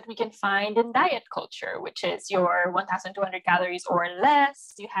things that we can find in diet culture, which is your 1,200 calories or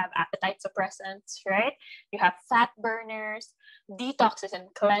less. You have appetite suppressants, right? You have fat burners, detoxes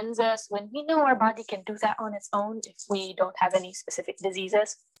and cleanses, when we know our body can do that on its own if we don't have any specific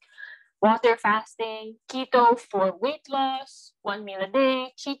diseases. Water fasting, keto for weight loss, 1 meal a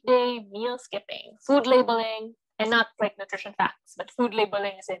day, cheat day, meal skipping, food labeling, and not like nutrition facts, but food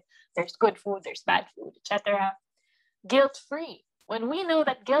labeling as in there's good food, there's bad food, etc. Guilt-free, when we know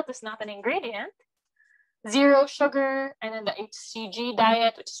that guilt is not an ingredient. Zero sugar, and then the HCG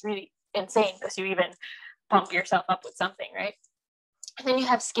diet, which is really insane because you even pump yourself up with something, right? And then you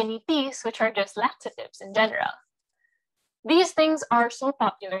have skinny teas, which are just laxatives in general. These things are so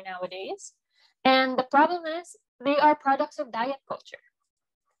popular nowadays, and the problem is they are products of diet culture.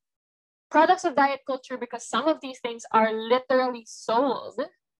 Products of diet culture because some of these things are literally sold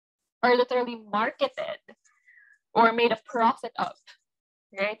or literally marketed or made a profit of,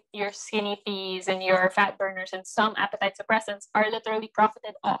 right? Your skinny teas and your fat burners and some appetite suppressants are literally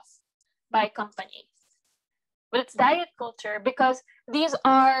profited off by companies. But it's diet culture because these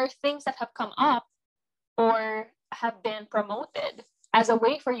are things that have come up or have been promoted as a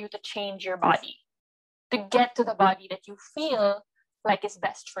way for you to change your body, to get to the body that you feel like is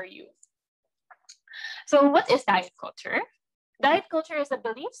best for you. So what is diet culture? Diet culture is a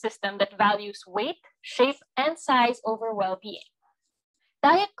belief system that values weight, shape, and size over well-being.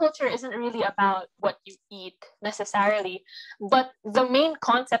 Diet culture isn't really about what you eat necessarily, but the main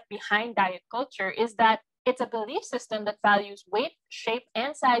concept behind diet culture is that it's a belief system that values weight, shape,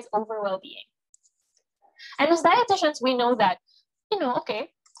 and size over well-being. And as dietitians, we know that,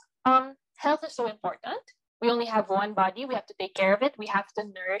 health is so important. We only have one body. We have to take care of it. We have to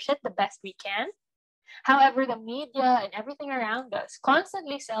nourish it the best we can. However, the media and everything around us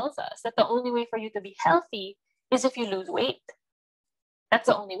constantly tells us that the only way for you to be healthy is if you lose weight. That's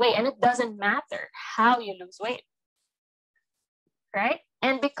the only way. And it doesn't matter how you lose weight, right?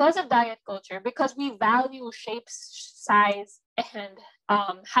 And because of diet culture, because we value shape, size, and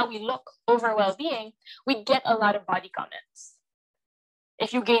how we look over well-being, we get a lot of body comments.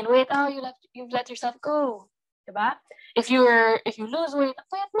 If you gain weight, you've let yourself go. Diba? If you lose weight,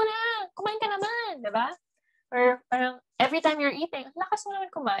 payat mo na, kumain ka naman, diba? Or parang every time you're eating, lakas mo naman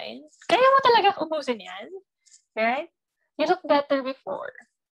kumain. Kaya mo talaga ubusin yan, right? You look better before.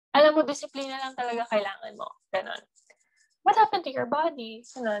 Alam mo, disiplina lang talaga kailangan mo. Ganon. What happened to your body?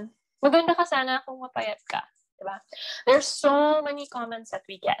 Ganon. Maganda ka sana kung mapayat ka, diba? There's so many comments that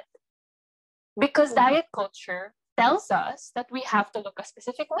we get. Because diet culture tells us that we have to look a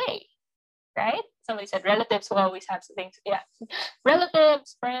specific way. Right? Somebody said relatives will always have things. Yeah.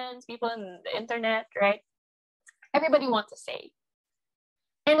 Relatives, friends, people in the internet, right? Everybody wants a say.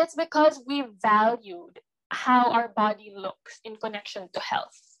 And it's because we valued how our body looks in connection to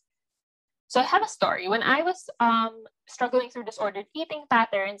health. So I have a story. When I was struggling through disordered eating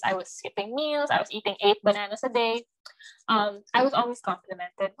patterns, I was skipping meals, I was eating 8 bananas a day. I was always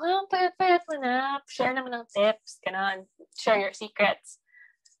complimented. Well, payat mo na. Share naman ng tips. Ganon. Share your secrets.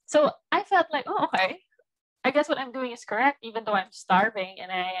 So I felt like, oh, okay. I guess what I'm doing is correct, even though I'm starving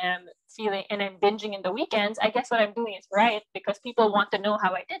and I am feeling and I'm binging in the weekends. I guess what I'm doing is right because people want to know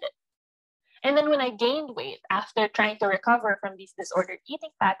how I did it. And then when I gained weight after trying to recover from these disordered eating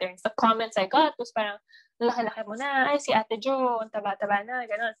patterns, the comments I got was parang, laki-laki mo na, ay si Ate Jo, ang taba-taba na,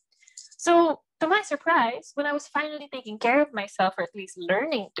 ganon. So, to my surprise, when I was finally taking care of myself, or at least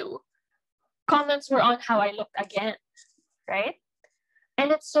learning to, comments were on how I looked again, right?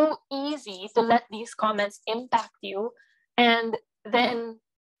 And it's so easy to let these comments impact you and then,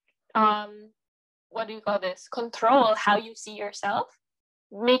 what do you call this? Control how you see yourself,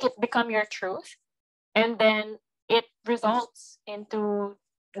 make it become your truth, and then it results into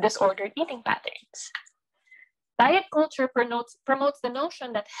disordered eating patterns. Diet culture promotes the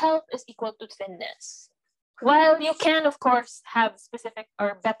notion that health is equal to thinness. While you can, of course, have specific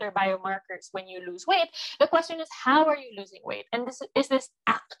or better biomarkers when you lose weight, the question is, how are you losing weight? And is this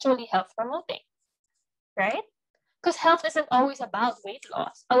actually health promoting, right? Because health isn't always about weight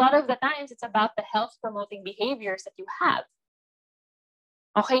loss. A lot of the times, it's about the health promoting behaviors that you have.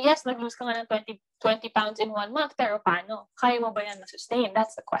 Okay, yes, nag-lose ka nga ng 20 pounds in 1 month, pero paano? Kaya mo ba yan ma-sustain?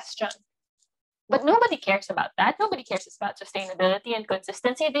 That's the question. But nobody cares about that. Nobody cares about sustainability and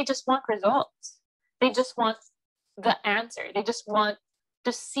consistency. They just want results. They just want the answer. They just want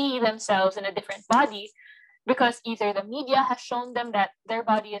to see themselves in a different body because either the media has shown them that their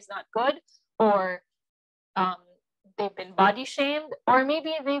body is not good, or they've been body shamed, or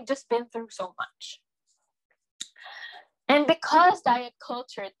maybe they've just been through so much. And because diet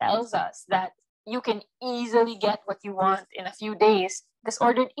culture tells us that you can easily get what you want in a few days,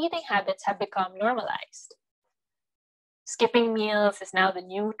 disordered eating habits have become normalized. Skipping meals is now the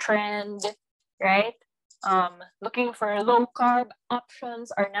new trend, right? Looking for low carb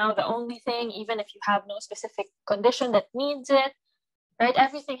options are now the only thing, even if you have no specific condition that needs it, right?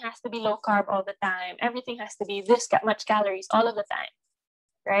 Everything has to be low carb all the time. Everything has to be this much calories all of the time,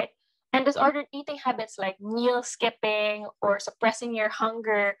 right? And disordered eating habits like meal skipping or suppressing your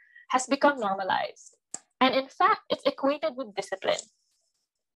hunger has become normalized. And in fact, it's equated with discipline,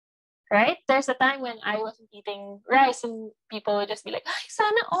 right? There's a time when I wasn't eating rice and people would just be like, ay,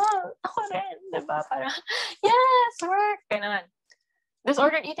 sana all, ako rin, diba? Parang, yes, work, ganon.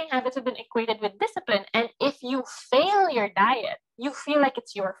 Disordered eating habits have been equated with discipline. And if you fail your diet, you feel like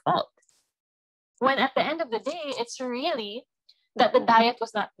it's your fault. When at the end of the day, it's really that the diet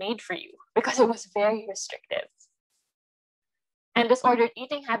was not made for you because it was very restrictive. And disordered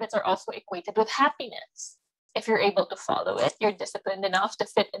eating habits are also equated with happiness. If you're able to follow it, you're disciplined enough to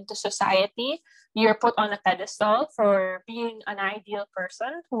fit into society, you're put on a pedestal for being an ideal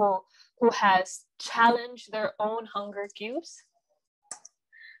person who has challenged their own hunger cues.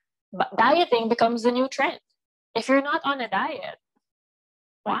 But dieting becomes the new trend. If you're not on a diet,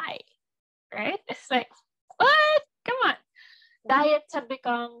 why? Right? It's like, what? Come on. Diets have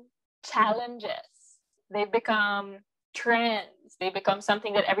become challenges. They become trends. They become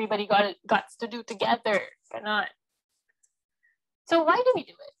something that everybody got to do together. Cannot. So why do we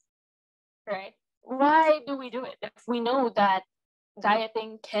do it? Right? Why do we do it? If we know that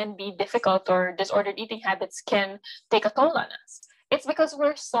dieting can be difficult or disordered eating habits can take a toll on us, it's because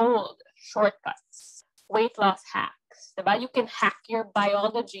we're sold shortcuts, weight loss hacks. Diba? You can hack your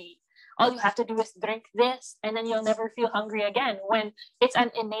biology. All you have to do is drink this and then you'll never feel hungry again, when it's an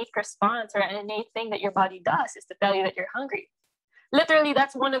innate response or an innate thing that your body does is to tell you that you're hungry. Literally,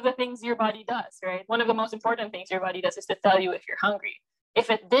 that's one of the things your body does, right? One of the most important things your body does is to tell you if you're hungry. If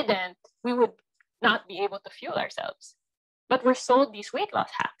it didn't, we would not be able to fuel ourselves. But we're sold these weight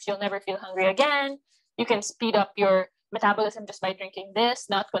loss hacks. You'll never feel hungry again. You can speed up your metabolism just by drinking this,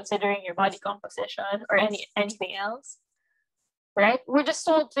 not considering your body composition or anything else. Right? We're just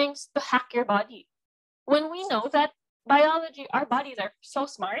sold things to hack your body. When we know that biology, our bodies are so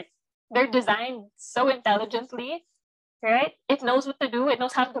smart, they're designed so intelligently, right? It knows what to do. It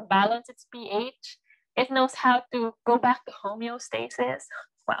knows how to balance its pH. It knows how to go back to homeostasis.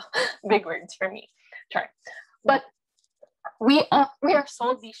 Wow, big words for me. Sure. But we are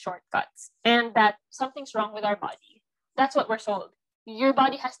sold these shortcuts and that something's wrong with our body. That's what we're sold. Your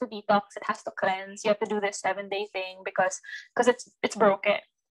body has to detox, it has to cleanse, you have to do this 7-day thing because it's broken.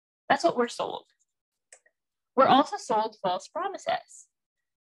 That's what we're sold. We're also sold false promises.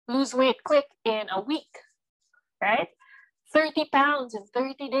 Lose weight quick in a week, right? 30 pounds in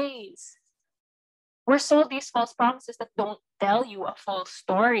 30 days. We're sold these false promises that don't tell you a full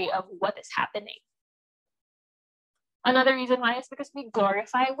story of what is happening. Another reason why is because we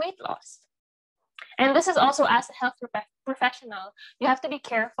glorify weight loss. And this is also, as a health professional, you have to be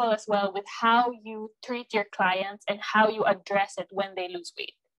careful as well with how you treat your clients and how you address it when they lose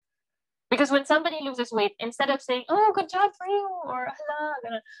weight. Because when somebody loses weight, instead of saying, oh, good job for you, or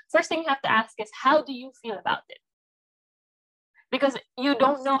hala, first thing you have to ask is, how do you feel about it? Because you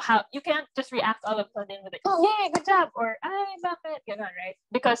don't know how, you can't just react all of a sudden with like, oh, yeah, good job, or ay, bakit, ganon, right?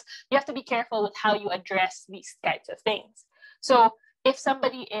 Because you have to be careful with how you address these types of things. So if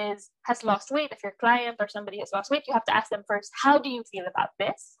somebody has lost weight, if your client or somebody has lost weight, you have to ask them first, how do you feel about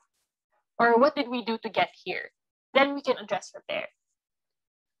this? Or what did we do to get here? Then we can address from there.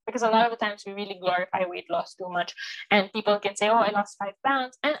 Because a lot of the times we really glorify weight loss too much, and people can say, oh, I lost 5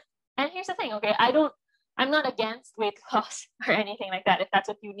 pounds. And here's the thing, okay, I'm not against weight loss or anything like that. If that's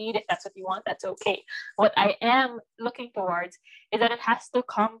what you need, if that's what you want, that's okay. What I am looking towards is that it has to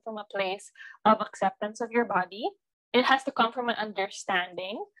come from a place of acceptance of your body. It has to come from an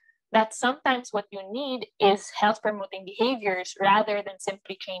understanding that sometimes what you need is health promoting behaviors rather than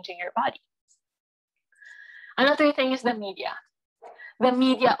simply changing your body. Another thing is the media. The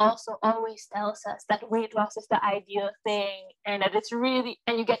media also always tells us that weight loss is the ideal thing, and that it's really,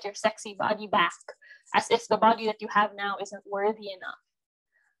 and you get your sexy body back, as if the body that you have now isn't worthy enough.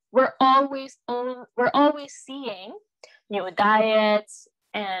 We're always seeing new diets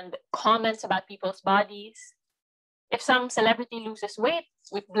and comments about people's bodies. If some celebrity loses weight,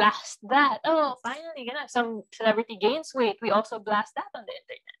 we blast that. Oh, finally, some celebrity gains weight, we also blast that on the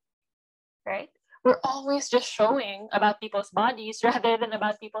internet, right? We're always just showing about people's bodies rather than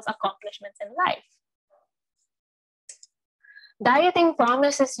about people's accomplishments in life. Dieting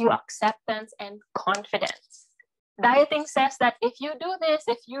promises you acceptance and confidence. Dieting says that if you do this,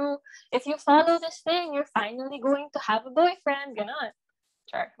 if you follow this thing, you're finally going to have a boyfriend. Ganon.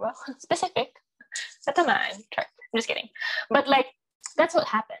 Sure. Well, specific. That's mine. Sure. I'm just kidding. But that's what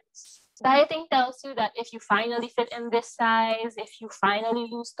happens. Dieting tells you that if you finally fit in this size, if you finally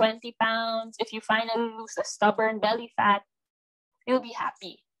lose 20 pounds, if you finally lose the stubborn belly fat, you'll be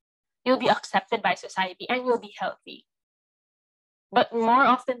happy. You'll be accepted by society and you'll be healthy. But more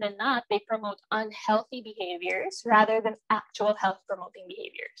often than not, they promote unhealthy behaviors rather than actual health promoting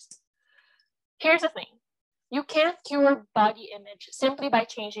behaviors. Here's the thing. You can't cure body image simply by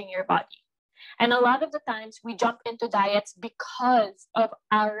changing your body. And a lot of the times we jump into diets because of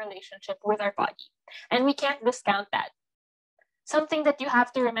our relationship with our body. And we can't discount that. Something that you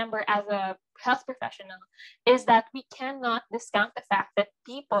have to remember as a health professional is that we cannot discount the fact that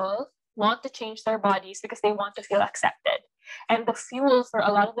people want to change their bodies because they want to feel accepted. And the fuel for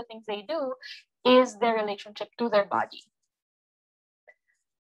a lot of the things they do is their relationship to their body.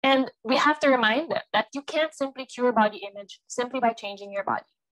 And we have to remind them that you can't simply cure body image simply by changing your body.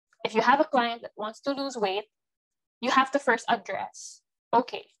 If you have a client that wants to lose weight, you have to first address,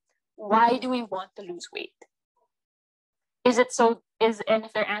 okay, why do we want to lose weight? And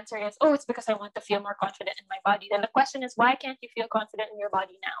if their answer is, oh, it's because I want to feel more confident in my body, then the question is, why can't you feel confident in your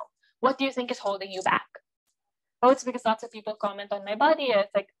body now? What do you think is holding you back? Oh, it's because lots of people comment on my body.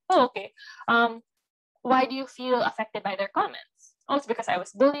 It's like, oh, okay. Why do you feel affected by their comments? Oh, it's because I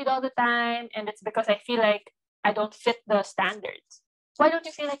was bullied all the time, and it's because I feel like I don't fit the standards. Why don't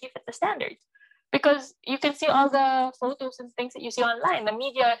you feel like you fit the standards? Because you can see all the photos and things that you see online. The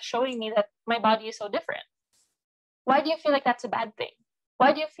media is showing me that my body is so different. Why do you feel like that's a bad thing?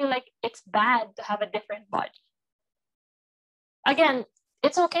 Why do you feel like it's bad to have a different body? Again,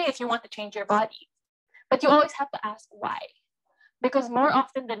 it's okay if you want to change your body, but you always have to ask why. Because more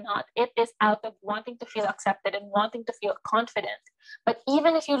often than not, it is out of wanting to feel accepted and wanting to feel confident. But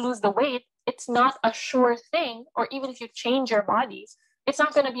even if you lose the weight, it's not a sure thing, or even if you change your body, it's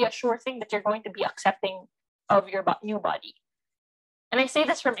not going to be a sure thing that you're going to be accepting of your new body. And I say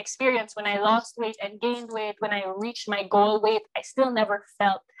this from experience. When I lost weight and gained weight, when I reached my goal weight, I still never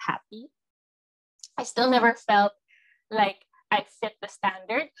felt happy. I still never felt like I fit the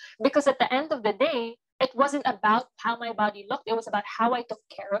standard, because at the end of the day, it wasn't about how my body looked. It was about how I took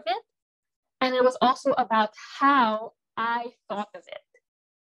care of it. And it was also about how I thought of it.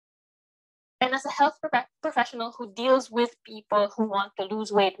 And as a health professional who deals with people who want to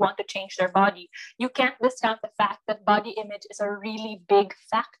lose weight, want to change their body, you can't discount the fact that body image is a really big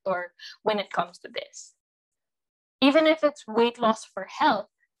factor when it comes to this. Even if it's weight loss for health,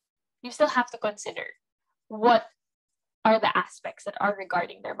 you still have to consider what are the aspects that are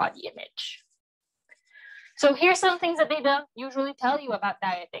regarding their body image. So here's some things that they don't usually tell you about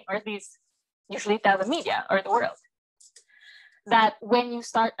dieting, or at least usually tell the media or the world. that when you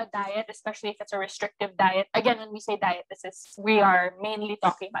start a diet, especially if it's a restrictive diet, again, when we say diet, we are mainly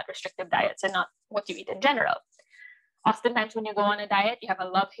talking about restrictive diets and not what you eat in general. Oftentimes when you go on a diet, you have a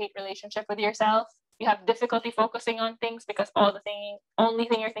love-hate relationship with yourself. You have difficulty focusing on things because only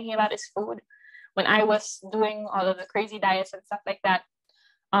thing you're thinking about is food. When I was doing all of the crazy diets and stuff like that,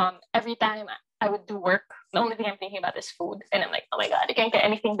 every time I would do work, the only thing I'm thinking about is food. And I'm like, oh my God, I can't get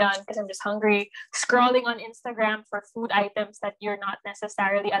anything done because I'm just hungry. Scrolling on Instagram for food items that you're not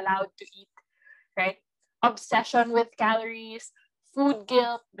necessarily allowed to eat, right? Obsession with calories, food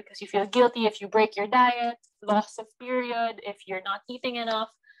guilt because you feel guilty if you break your diet, loss of period if you're not eating enough,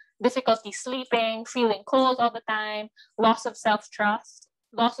 difficulty sleeping, feeling cold all the time, loss of self-trust,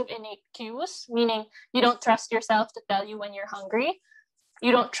 loss of innate cues, meaning you don't trust yourself to tell you when you're hungry.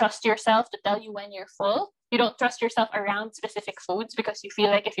 You don't trust yourself to tell you when you're full. You don't trust yourself around specific foods because you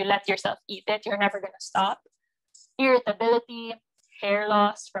feel like if you let yourself eat it, you're never going to stop. Irritability, hair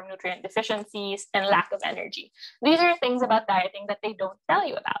loss from nutrient deficiencies, and lack of energy. These are things about dieting that they don't tell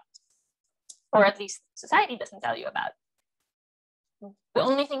you about, or at least society doesn't tell you about. The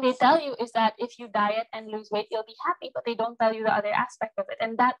only thing they tell you is that if you diet and lose weight, you'll be happy, but they don't tell you the other aspect of it,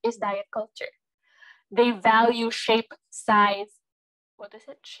 and that is diet culture. They value shape, size,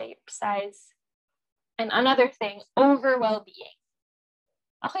 shape, size, and another thing, over well-being.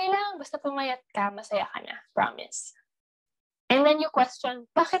 Okay lang, basta pumayat ka, masaya ka na, promise. And then you question,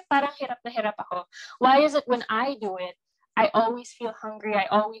 bakit parang hirap na hirap ako? Why is it when I do it, I always feel hungry, I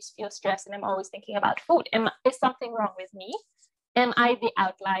always feel stressed, and I'm always thinking about food? Is something wrong with me? Am I the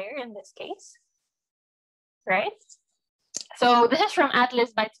outlier in this case? Right? So this is from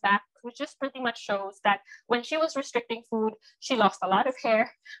Atlas Bites Back, which just pretty much shows that when she was restricting food, she lost a lot of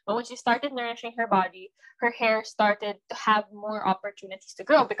hair. But when she started nourishing her body, her hair started to have more opportunities to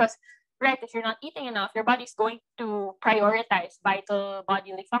grow because, right, if you're not eating enough, your body's going to prioritize vital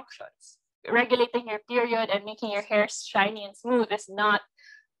bodily functions. Regulating your period and making your hair shiny and smooth is not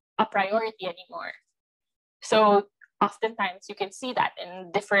a priority anymore. So oftentimes you can see that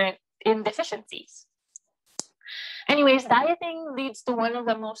in deficiencies. Anyways, dieting leads to one of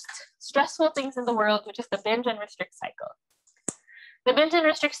the most stressful things in the world, which is the binge and restrict cycle. The binge and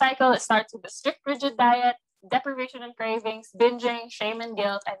restrict cycle, it starts with the strict rigid diet, deprivation and cravings, binging, shame and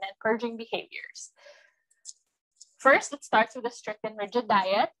guilt, and then purging behaviors. First, it starts with a strict and rigid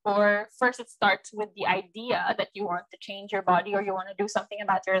diet, or first it starts with the idea that you want to change your body or you want to do something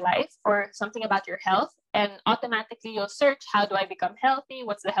about your life or something about your health. And automatically you'll search, how do I become healthy?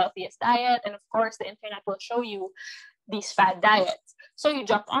 What's the healthiest diet? And of course, the internet will show you these fad diets. So you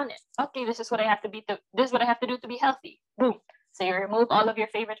jump on it. Okay, this is what I have to do to be healthy. Boom. So you remove all of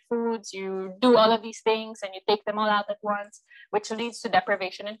your favorite foods, you do all of these things, and you take them all out at once, which leads to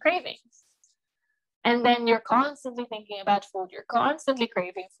deprivation and cravings. And then you're constantly thinking about food. You're constantly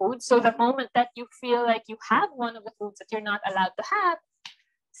craving food. So the moment that you feel like you have one of the foods that you're not allowed to have,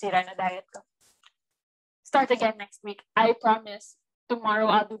 sira na diet ko. Start again next week. I promise tomorrow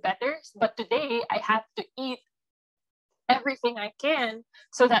I'll do better. But today I have to eat everything I can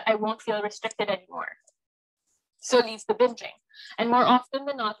so that I won't feel restricted anymore. So leads to binging. And more often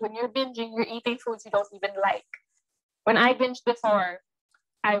than not, when you're binging, you're eating foods you don't even like. When I binged before,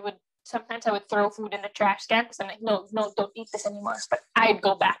 sometimes I would throw food in the trash can because I'm like, no, don't eat this anymore. But I'd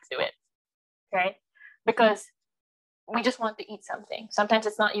go back to it, right? Because we just want to eat something. Sometimes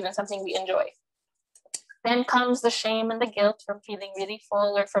it's not even something we enjoy. Then comes the shame and the guilt from feeling really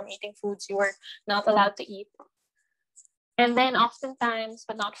full or from eating foods you were not allowed to eat. And then oftentimes,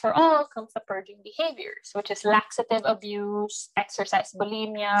 but not for all, comes the purging behaviors, which is laxative abuse, exercise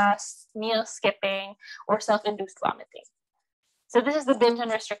bulimia, meal skipping, or self-induced vomiting. So this is the binge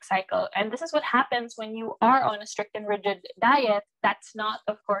and restrict cycle. And this is what happens when you are on a strict and rigid diet that's not,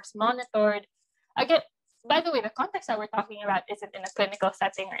 of course, monitored. Again, by the way, the context that we're talking about isn't in a clinical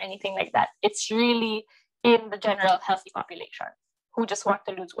setting or anything like that. It's really in the general healthy population who just want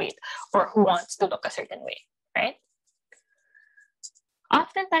to lose weight or who wants to look a certain way, right?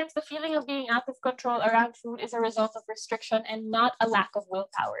 Oftentimes, the feeling of being out of control around food is a result of restriction and not a lack of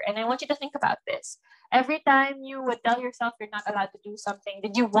willpower. And I want you to think about this. Every time you would tell yourself you're not allowed to do something,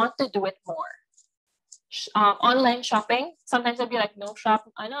 did you want to do it more? Online shopping, sometimes I'd be like, no shop,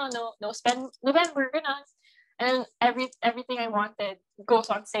 no spend November, gonna. And everything I wanted goes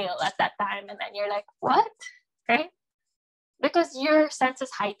on sale at that time. And then you're like, what? Right? Because your sense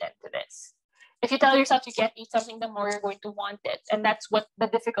is heightened to this. If you tell yourself you can't eat something, the more you're going to want it. And that's what the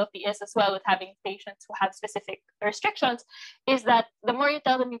difficulty is as well with having patients who have specific restrictions, is that the more you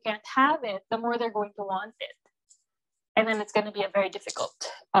tell them you can't have it, the more they're going to want it. And then it's going to be a very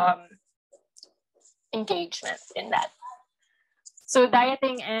difficult engagement in that. So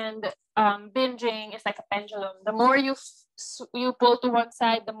dieting and binging is like a pendulum. The more you pull to one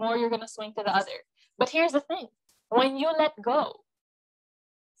side, the more you're going to swing to the other. But here's the thing. When you let go,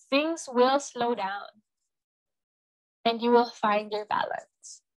 things will slow down and you will find your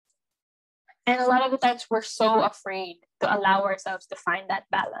balance. And a lot of the times we're so afraid to allow ourselves to find that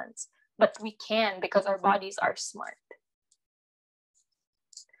balance, but we can because our bodies are smart.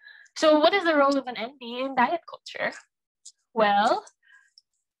 So what is the role of an ND in diet culture? Well,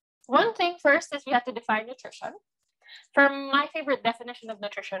 one thing first is we have to define nutrition. From my favorite definition of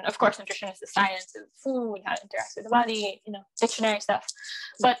nutrition, of course, nutrition is the science of food, how it interacts with the body, dictionary stuff.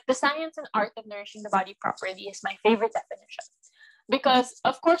 But the science and art of nourishing the body properly is my favorite definition. Because,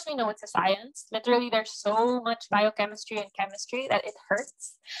 of course, we know it's a science. Literally, there's so much biochemistry and chemistry that it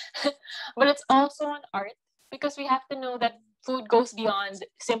hurts. But it's also an art because we have to know that food goes beyond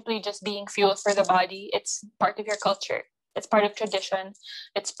simply just being fuel for the body. It's part of your culture. It's part of tradition.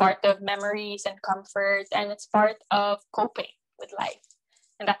 It's part of memories and comfort. And it's part of coping with life.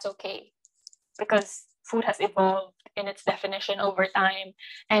 And that's okay because food has evolved in its definition over time.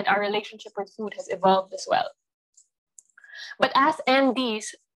 And our relationship with food has evolved as well. But as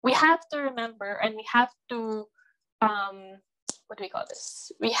NDs, we have to remember and we have to, what do we call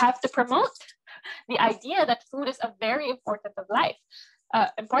this? We have to promote the idea that food is a very important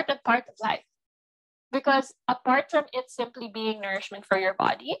important part of life. Because apart from it simply being nourishment for your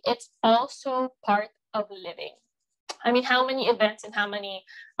body, it's also part of living. I mean, how many events and how many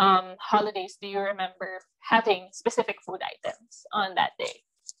holidays do you remember having specific food items on that day?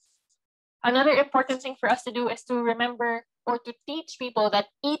 Another important thing for us to do is to remember or to teach people that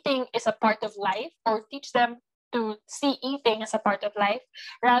eating is a part of life, or teach them to see eating as a part of life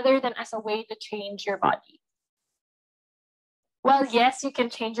rather than as a way to change your body. Well, yes, you can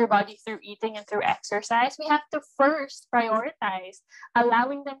change your body through eating and through exercise. We have to first prioritize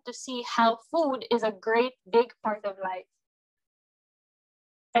allowing them to see how food is a great big part of life.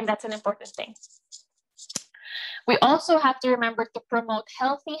 And that's an important thing. We also have to remember to promote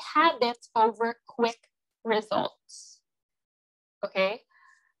healthy habits over quick results. Okay?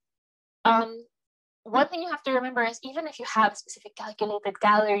 One thing you have to remember is even if you have specific calculated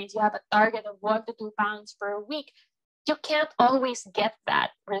calories, you have a target of 1 to 2 pounds per week, you can't always get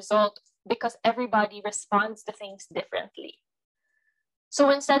that result because everybody responds to things differently. So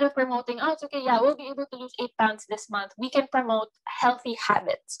instead of promoting, it's okay, yeah, we'll be able to lose 8 pounds this month, we can promote healthy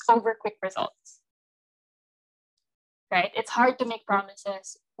habits over quick results. Right? It's hard to make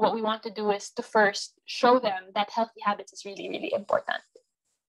promises. What we want to do is to first show them that healthy habits is really, really important.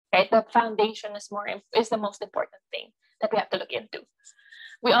 Right? The foundation is the most important thing that we have to look into.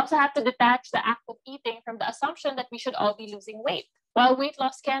 We also have to detach the act of eating from the assumption that we should all be losing weight. While weight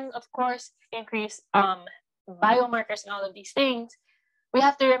loss can, of course, increase biomarkers and all of these things, we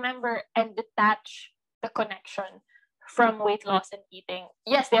have to remember and detach the connection from weight loss and eating.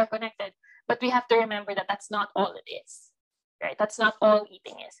 Yes, they are connected, but we have to remember that that's not all it is. Right? That's not all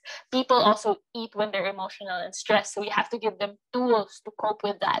eating is. People also eat when they're emotional and stressed, so we have to give them tools to cope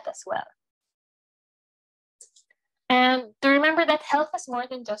with that as well. And to remember that health is more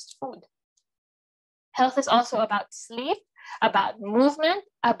than just food. Health is also about sleep, about movement,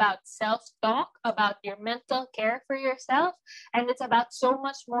 about self-talk, about your mental care for yourself, and it's about so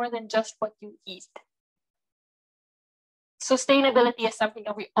much more than just what you eat. Sustainability is something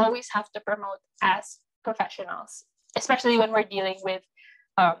that we always have to promote as professionals, especially when we're dealing with,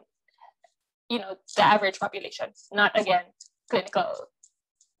 the average population, not again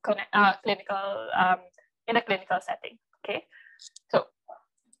in a clinical setting. Okay, so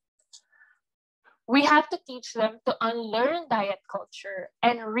we have to teach them to unlearn diet culture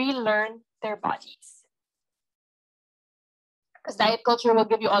and relearn their bodies. Because diet culture will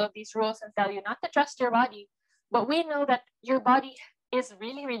give you all of these rules and tell you not to trust your body. But we know that your body is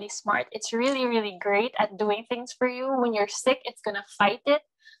really, really smart. It's really, really great at doing things for you. When you're sick, it's going to fight it.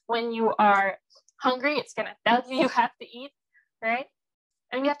 When you are hungry, it's going to tell you have to eat, right?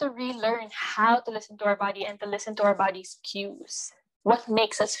 And we have to relearn how to listen to our body and to listen to our body's cues. What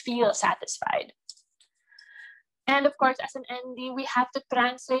makes us feel satisfied? And of course, as an ND, we have to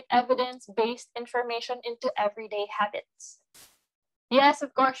translate evidence-based information into everyday habits. Yes,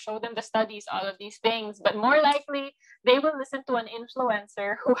 of course, show them the studies, all of these things, but more likely, they will listen to an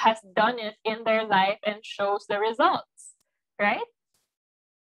influencer who has done it in their life and shows the results, right?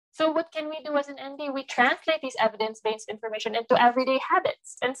 So what can we do as an ND? We translate these evidence-based information into everyday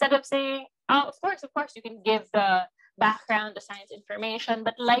habits. Instead of saying, of course, you can give the background, the science information,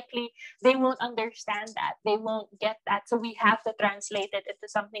 but likely they won't understand that. They won't get that. So we have to translate it into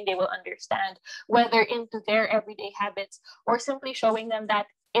something they will understand, whether into their everyday habits or simply showing them that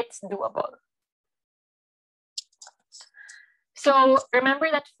it's doable. So remember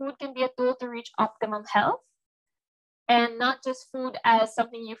that food can be a tool to reach optimum health, and not just food as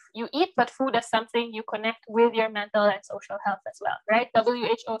something you eat, but food as something you connect with your mental and social health as well, right?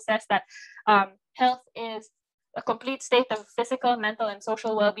 WHO says that health is a complete state of physical, mental, and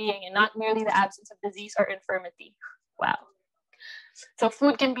social well-being, and not merely the absence of disease or infirmity. Wow. So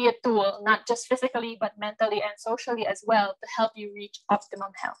food can be a tool, not just physically, but mentally and socially as well, to help you reach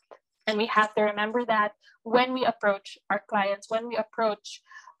optimum health. And we have to remember that when we approach our clients, when we approach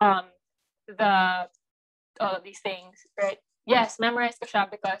the all of these things, right? Yes, memorize ko siya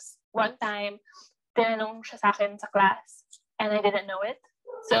because one time, tinanong siya sa akin sa class and I didn't know it.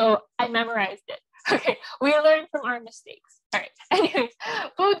 So, I memorized it. Okay, we learn from our mistakes. All right, anyways,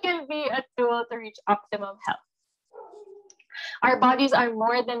 food can be a tool to reach optimum health. Our bodies are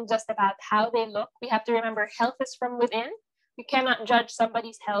more than just about how they look. We have to remember health is from within. You cannot judge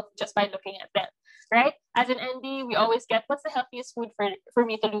somebody's health just by looking at them, right? As an ND, we always get, what's the healthiest food for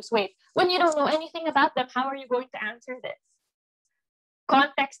me to lose weight? When you don't know anything about them, how are you going to answer this?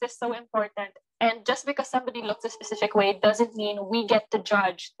 Context is so important. And just because somebody looks a specific way doesn't mean we get to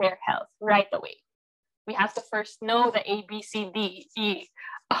judge their health right away. We have to first know the A, B, C, D, E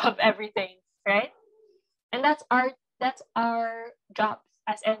of everything, right? And that's our jobs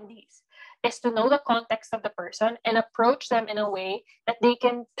as NDs, is to know the context of the person and approach them in a way that they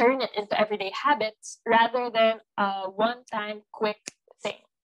can turn it into everyday habits rather than a one-time quick thing.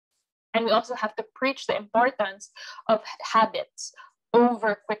 And we also have to preach the importance of habits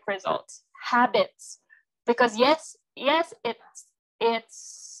over quick results. Habits, because yes,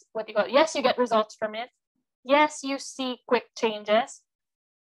 it's what you call it. Yes, you get results from it. Yes, you see quick changes,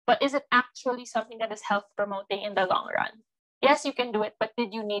 but is it actually something that is health promoting in the long run? Yes, you can do it, but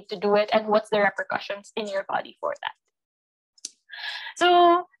did you need to do it? And what's the repercussions in your body for that?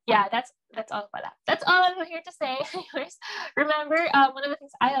 So yeah, that's all pala. That's all I'm here to say. Anyways, remember, one of the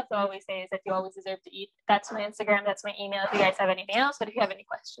things I have to always say is that you always deserve to eat. That's my Instagram, that's my email if you guys have anything else. But if you have any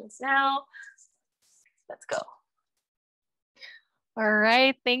questions now, let's go. All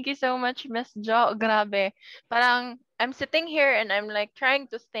right. Thank you so much, Miss Jo. Grabe. Parang I'm sitting here and I'm like trying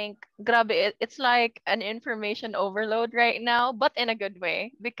to think. Grabe, it's like an information overload right now, but in a good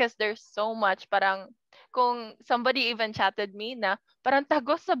way because there's so much. Parang kung somebody even chatted me na parang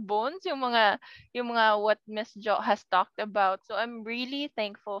tagos sa bones yung mga what Miss Jo has talked about. So I'm really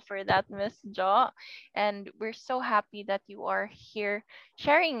thankful for that, Miss Jo. And we're so happy that you are here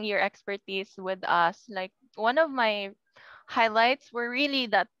sharing your expertise with us. Like one of my highlights were really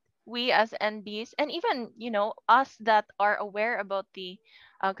that we as NDs and even us that are aware about the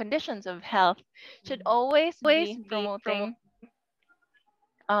conditions of health should always be promoting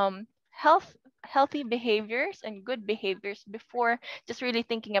healthy behaviors and good behaviors before just really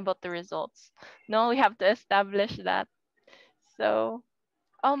thinking about the results. No, we have to establish that. So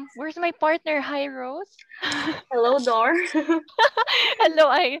where's my partner? Hi, Rose. Hello, Dor. Hello,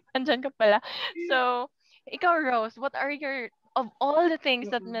 andyan ka pala. So, ikaw, Rose, what are of all the things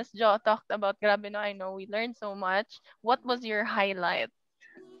that Mm-mm. Miss Jo talked about, grabe no, I know we learned so much. What was your highlight?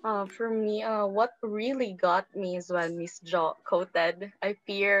 For me, what really got me is when Miss Jo quoted, "I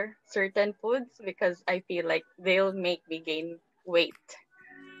fear certain foods because I feel like they'll make me gain weight."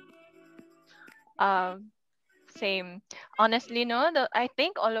 Um, Same. Honestly, no, I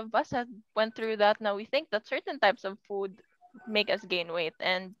think all of us have went through that. Now we think that certain types of food make us gain weight,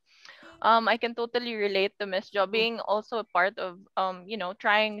 and I can totally relate to Miss Jo Mm. being also a part of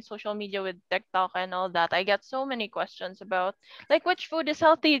trying social media with TikTok and all that. I get so many questions about like which food is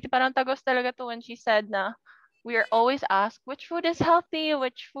healthy. Parang tagos talaga to when she said na we are always asked which food is healthy,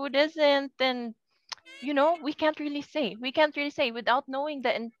 which food isn't, and we can't really say. We can't really say without knowing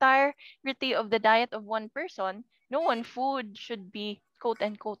the entirety of the diet of one person. No one food should be quote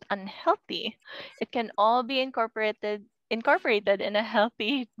unquote unhealthy. It can all be incorporated in a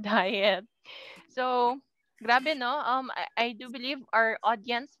healthy diet. So, grabe no. I do believe our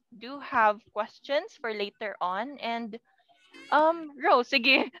audience do have questions for later on, and Rose,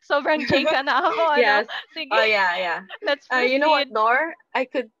 sige, sobrang chika na ako, ano? Yes. Sige, Oh, yeah, yeah. let's You know what, proceed. Dor? I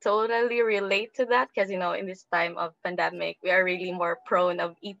could totally relate to that because, in this time of pandemic, we are really more prone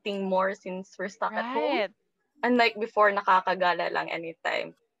of eating more since we're stuck at home. Right. Unlike before, nakakagala lang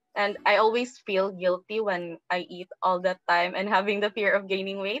anytime. And I always feel guilty when I eat all the time and having the fear of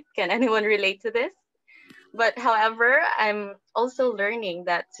gaining weight. Can anyone relate to this? But however, I'm also learning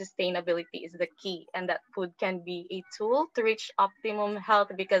that sustainability is the key and that food can be a tool to reach optimum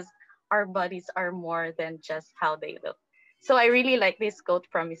health because our bodies are more than just how they look. So I really like this quote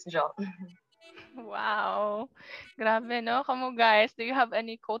from Miss Jo. Wow. Grabe, no? Kamu guys, do you have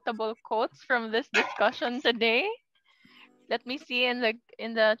any quotable quotes from this discussion today? Let me see in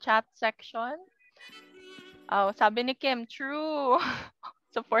the chat section. Oh, sabi ni Kim, true.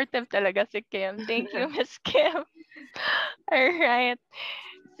 Supportive talaga si Kim. Thank you, Miss Kim. All right.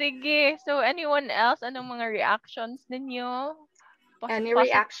 Sige. So, anyone else? Anong mga reactions ninyo? Any Positive?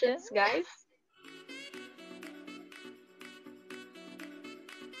 reactions, guys?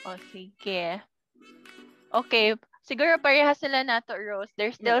 O, sige. Okay. Siguro parehas sila nato, Rose.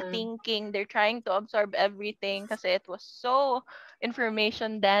 They're still Mm-mm. thinking. They're trying to absorb everything kasi it was so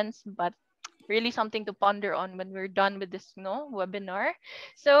information dense, but really something to ponder on when we're done with this webinar.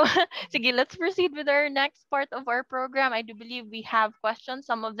 So, sige, let's proceed with our next part of our program. I do believe we have questions.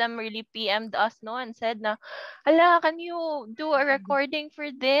 Some of them really PM'd us, and said na, hala, can you do a recording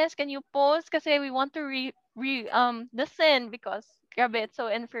for this? Can you post? Kasi we want to listen because grabe, it's so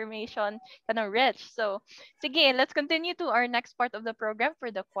information kind of rich. So, sige, let's continue to our next part of the program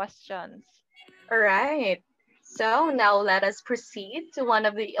for the questions. All right. So now let us proceed to one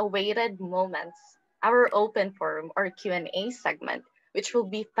of the awaited moments, our open forum or Q&A segment, which will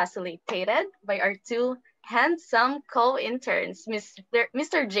be facilitated by our two handsome co-interns,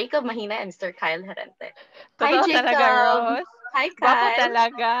 Mr. Jacob Mahina and Mr. Kyle Herente. Hi, Totoo talaga, Jacob. Rose. Hi, Gwapo Kyle.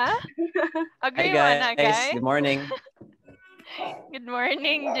 talaga. Hi Agree mo na, guys, good guys? morning. Good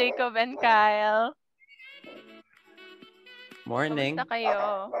morning, Jacob and Kyle. Kamusta Morning.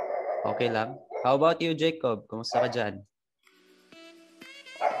 kayo? Okay lang. How about you, Jacob? Kumusta ka dyan?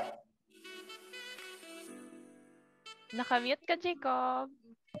 Nakamute ka, Jacob.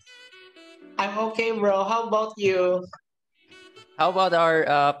 I'm okay, bro. How about you? How about our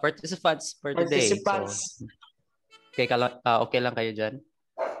participants for today? Participants. So, okay lang kayo dyan?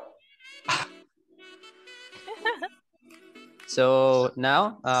 So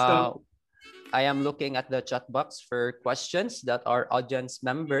now, I am looking at the chat box for questions that our audience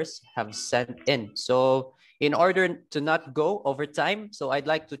members have sent in. So in order to not go over time, so I'd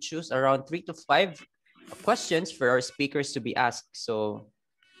like to choose around 3 to 5 questions for our speakers to be asked. So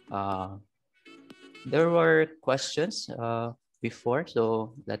there were questions before,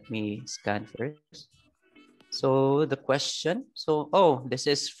 so let me scan first. So the question, this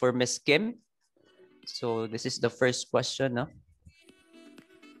is for Miss Kim. So this is the first question, no?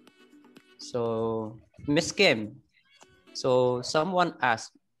 So Miss Kim, so someone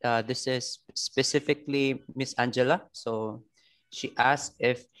asked, this is specifically Miss Angela. So she asked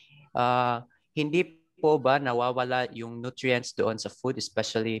if hindi po ba nawawala yung nutrients doon sa food,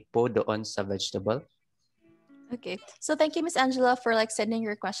 especially po doon sa vegetable? Okay, so thank you, Miss Angela, for sending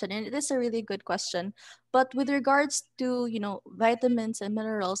your question, and it is a really good question. But with regards to vitamins and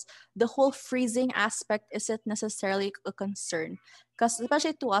minerals, the whole freezing aspect isn't necessarily a concern, because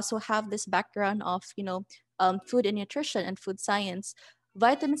especially to us who have this background of food and nutrition and food science,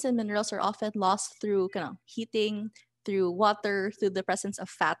 vitamins and minerals are often lost through heating, through water, through the presence of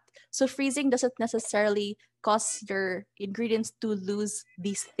fat. So freezing doesn't necessarily cause your ingredients to lose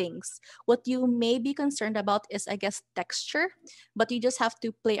these things. What you may be concerned about is, I guess, texture, but you just have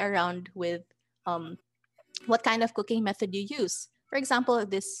to play around with what kind of cooking method you use. For example,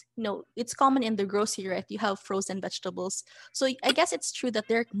 it's common in the grocery, right? You have frozen vegetables. So I guess it's true that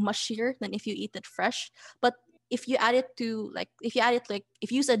they're mushier than if you eat it fresh. But if you add it to if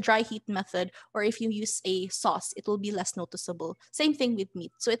you use a dry heat method or if you use a sauce, it will be less noticeable. Same thing with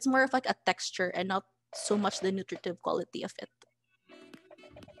meat. So it's more of a texture and not so much the nutritive quality of it.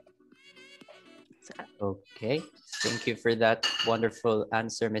 Okay, thank you for that wonderful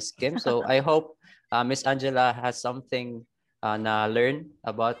answer, Miss Kim. So I hope Miss Angela has something na learn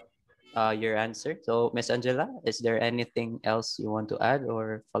about your answer. So Miss Angela, is there anything else you want to add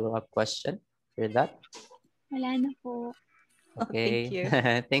or follow-up question for that? Wala na po. Okay, Thank you.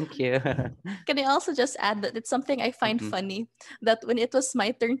 thank you. Can I also just add that it's something I find funny that when it was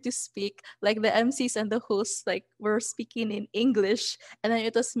my turn to speak, the MCs and the hosts were speaking in English, and then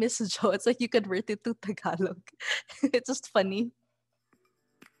it was Miss Jo. It's like you convert it to Tagalog. It's just funny.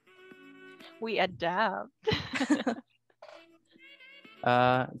 We adapt.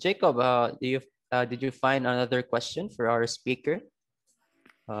 Jacob, did you find another question for our speaker,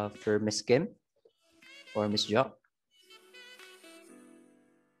 for Miss Kim or Miss Jo?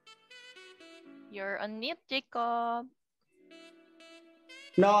 You're on mute, Jacob.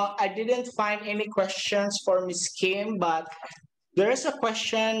 No, I didn't find any questions for Miss Kim, but there is a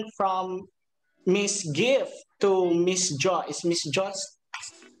question from Miss Gift to Miss Jo. Is Miss Jo?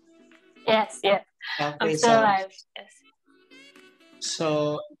 Yes, yes. I'm Okay, still alive. Yes.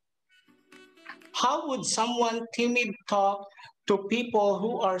 so how would someone timid talk to people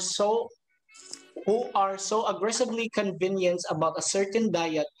who are so aggressively convinced about a certain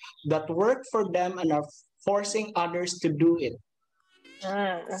diet that work for them and are forcing others to do it?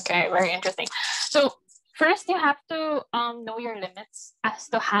 Okay, very interesting. So first, you have to know your limits as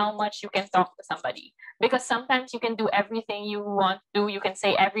to how much you can talk to somebody. Because sometimes you can do everything you want to, you can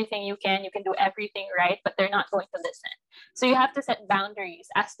say everything you can do everything right, but they're not going to listen. So you have to set boundaries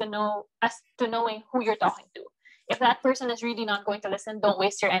as to knowing who you're talking to. If that person is really not going to listen, don't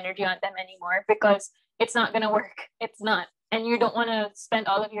waste your energy on them anymore because it's not gonna work. It's not. And you don't want to spend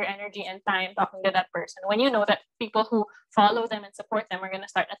all of your energy and time talking to that person when you know that people who follow them and support them are going to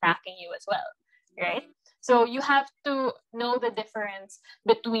start attacking you as well, right? So you have to know the difference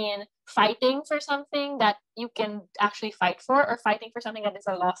between fighting for something that you can actually fight for or fighting for something that is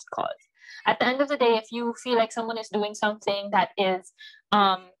a lost cause. At the end of the day, if you feel like someone is doing something that is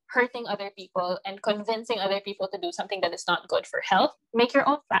hurting other people and convincing other people to do something that is not good for health, make your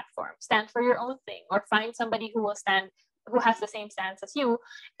own platform, stand for your own thing, or find somebody who has the same stance as you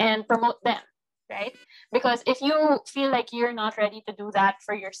and promote them, right? Because if you feel like you're not ready to do that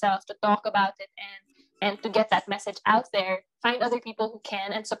for yourself, to talk about it and to get that message out there, find other people who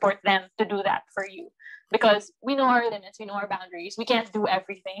can and support them to do that for you. Because we know our limits, we know our boundaries. We can't do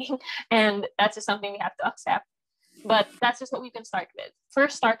everything, and that's just something we have to accept. But that's just what we can start with.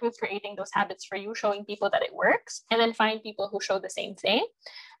 First, start with creating those habits for you, showing people that it works, and then find people who show the same thing.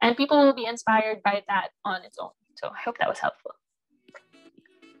 And people will be inspired by that on its own. So I hope that was helpful.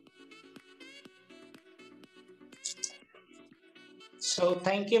 So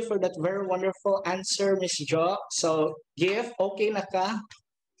thank you for that very wonderful answer, Miss Jo. So Gift, okay na ka?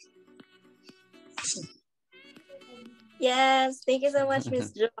 Yes, thank you so much, Miss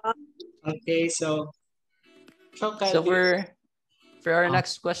Jo. Okay, so So for our Ah.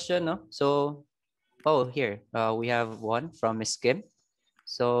 next question, no? So here we have one from Miss Kim.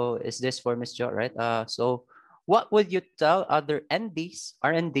 So is this for Miss Jo, right? So what would you tell other NDs,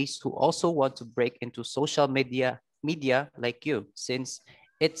 RNDs who also want to break into social media like you, since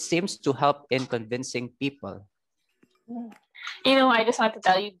it seems to help in convincing people? I just want to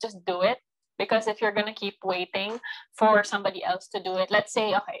tell you, just do it. Because if you're going to keep waiting for somebody else to do it, let's say,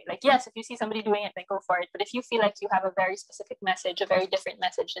 okay, like, yes, if you see somebody doing it, then go for it. But if you feel like you have a very specific message, a very different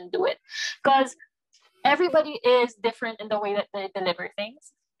message, then do it. Because everybody is different in the way that they deliver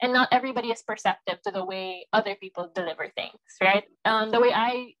things. And not everybody is perceptive to the way other people deliver things, right? The way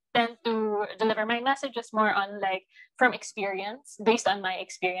I tend to deliver my message is more on like from experience, based on my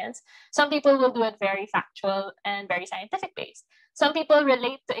experience. Some people will do it very factual and very scientific based. Some people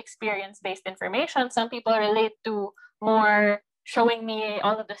relate to experience based information. Some people relate to more showing me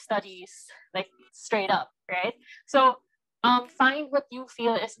all of the studies like straight up, right? So find what you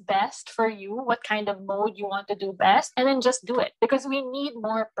feel is best for you, what kind of mode you want to do best, and then just do it. Because we need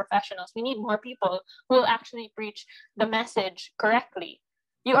more professionals. We need more people who will actually preach the message correctly.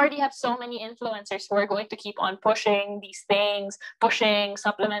 You already have so many influencers who are going to keep on pushing these things, pushing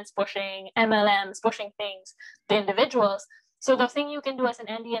supplements, pushing MLMs, pushing things to individuals. So the thing you can do as an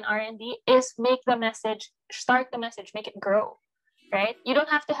ND and RND is make the message, start the message, make it grow, right? You don't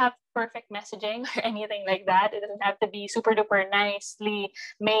have to have perfect messaging or anything like that. It doesn't have to be super duper nicely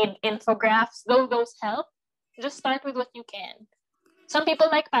made infographics, though those help. Just start with what you can. Some people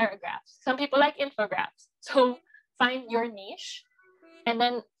like paragraphs, some people like infographics. So find your niche and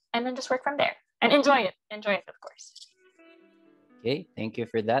then just work from there and enjoy it. Enjoy it, of course. Okay, thank you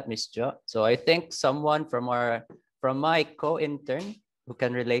for that, Miss Jo. So I think someone from my co-intern who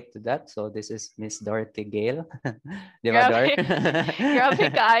can relate to that. So this is Miss Dorothy Gale. Di ba, Dor? Grabe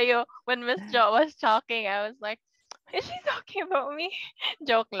kayo. When Miss Jo was talking, I was like, is she talking about me?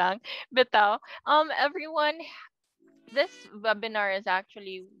 Joke lang. Bitaw. Everyone, this webinar is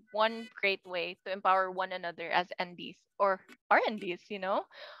actually one great way to empower one another as NDs or RNDs,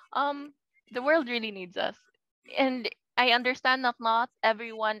 the world really needs us. And I understand that not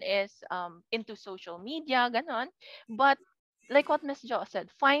everyone is into social media, ganon. But like what Miss Jo said,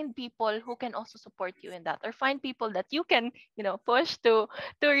 find people who can also support you in that, or find people that you can, push to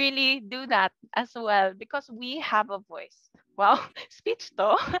really do that as well, because we have a voice. Wow, speech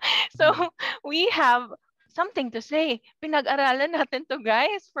to. So we have something to say. Pinag-aralan natin to,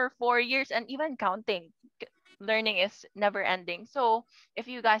 guys, for 4 years and even counting. Learning is never ending. So if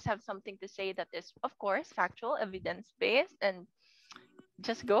you guys have something to say that is, of course, factual, evidence-based, and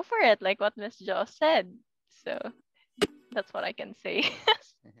just go for it, like what Miss Jo said. So That's what I can say.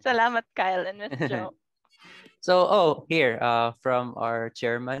 Salamat, Kyle and Miss Jo. So, here, from our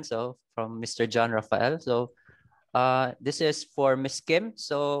chairman, so from Mr. John Rafael. So, this is for Miss Kim.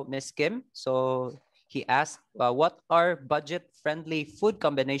 So, Miss Kim, so he asked, what are budget-friendly food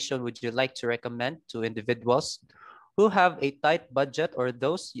combination would you like to recommend to individuals who have a tight budget or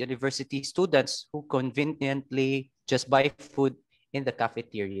those university students who conveniently just buy food in the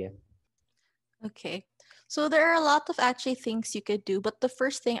cafeteria? Okay. So there are a lot of actually things you could do, but the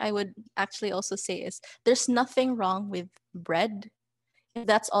first thing I would actually also say is there's nothing wrong with bread if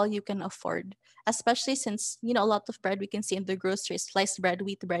that's all you can afford. Especially since, a lot of bread we can see in the groceries, sliced bread,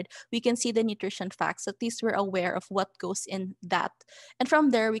 wheat bread, we can see the nutrition facts. At least we're aware of what goes in that. And from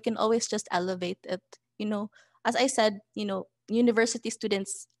there, we can always just elevate it. As I said, university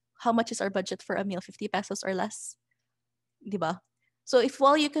students, how much is our budget for a meal? 50 pesos or less? Diba? So if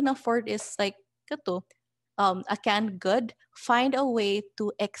all you can afford is like kato, a canned good, find a way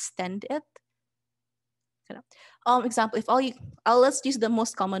to extend it. Example, if all you, let's use the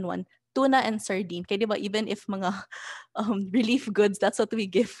most common one, tuna and sardine. Kaya diba, even if mga relief goods, that's what we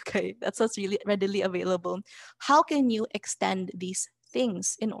give. Kay, that's what's really readily available. How can you extend these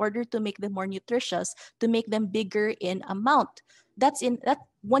things in order to make them more nutritious, to make them bigger in amount? That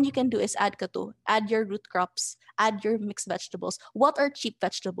one you can do is add add your root crops, add your mixed vegetables. What are cheap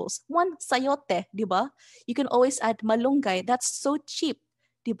vegetables? One, sayote, diba? You can always add malunggay. That's so cheap,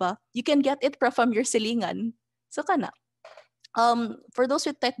 diba? You can get it from your silingan. So kana. For those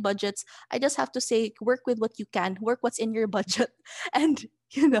with tight budgets, I just have to say, work with what you can, work what's in your budget. And,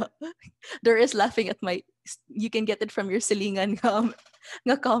 there is laughing at you can get it from your silingan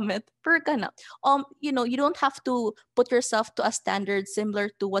nga comment. Per kana. You don't have to put yourself to a standard similar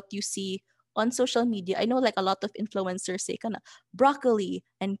to what you see on social media. I know like a lot of influencers say kana broccoli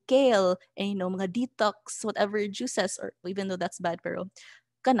and kale and mga detox, whatever juices, or even though that's bad, pero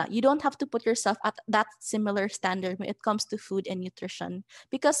you don't have to put yourself at that similar standard when it comes to food and nutrition,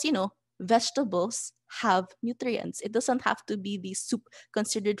 because vegetables have nutrients. It doesn't have to be these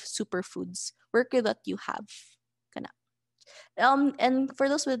considered superfoods. Work with what you have. Kana. And for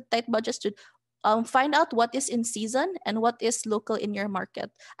those with tight budgets, find out what is in season and what is local in your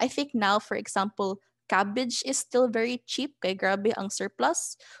market. I think now, for example, cabbage is still very cheap. Kay grabe ang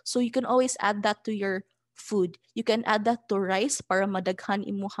surplus. So you can always add that to your food. You can add that to rice para madaghan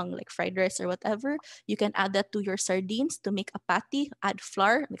imuhang like fried rice or whatever. You can add that to your sardines to make a patty. Add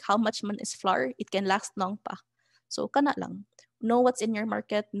flour. Like how much man is flour? It can last long pa. So kana lang. Know what's in your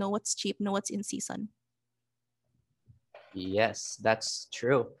market. Know what's cheap. Know what's in season. Yes, that's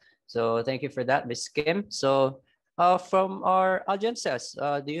true. So thank you for that, Miss Kim. So from our audiences,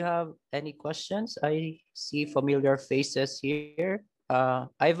 do you have any questions? I see familiar faces here.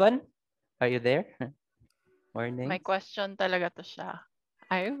 Ivan, are you there? Morning. My question talaga to siya.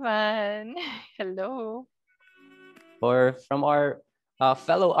 Ivan, hello. Or from our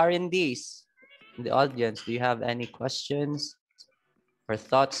fellow RNDs in the audience, do you have any questions or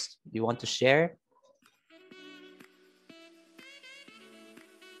thoughts you want to share?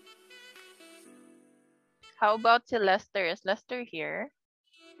 How about si Lester? Is Lester here?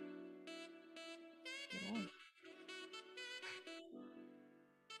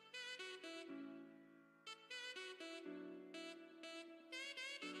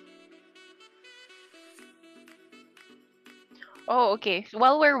 Oh, okay. So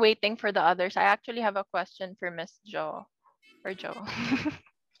while we're waiting for the others, I actually have a question for Miss Jo. Or Joe.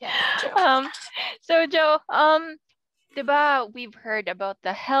 Yeah, Joe. So Joe, diba we've heard about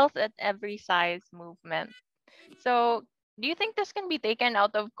the health at every size movement. So do you think this can be taken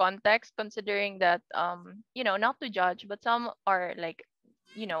out of context, considering that not to judge, but some are like,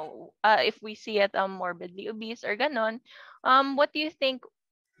 if we see it morbidly obese or ganon, what do you think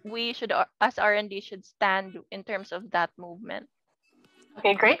we should as R&D should stand in terms of that movement?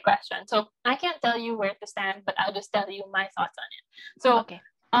 Okay, great question. So I can't tell you where to stand, but I'll just tell you my thoughts on it. So okay.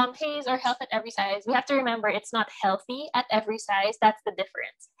 HAZE or health at every size, we have to remember it's not healthy at every size. That's the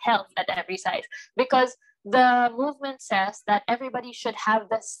difference. Health at every size. Because the movement says that everybody should have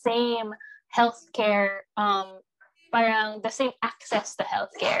the same healthcare, parang the same access to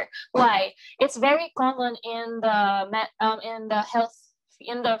healthcare. Why? It's very common in the health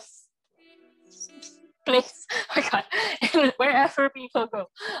in the place, oh my God, wherever people go.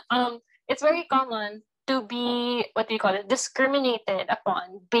 It's very common to be, what do you call it, discriminated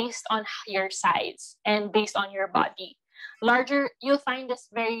upon based on your size and based on your body. You'll find this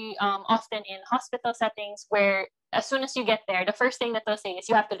very often in hospital settings where as soon as you get there, the first thing that they'll say is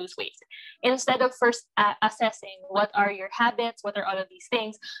you have to lose weight. Instead of first assessing what are your habits, what are all of these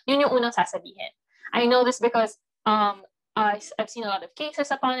things, yun yung unang sasabihin. I know this because I've seen a lot of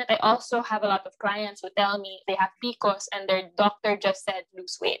cases upon it. I also have a lot of clients who tell me they have PCOS and their doctor just said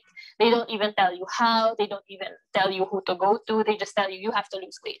lose weight. They don't even tell you how, they don't even tell you who to go to, they just tell you you have to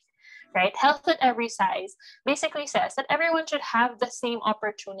lose weight. Right? Health at every size basically says that everyone should have the same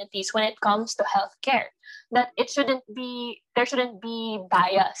opportunities when it comes to healthcare. That there shouldn't be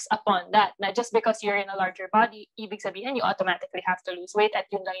bias upon that. Not just because you're in a larger body, ibig sabihin, you automatically have to lose weight at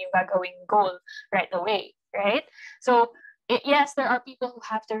yun lang yung gagawing goal right away, right? So yes, there are people who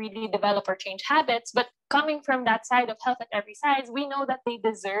have to really develop or change habits, but coming from that side of health at every size, we know that they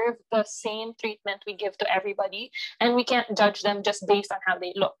deserve the same treatment we give to everybody, and we can't judge them just based on how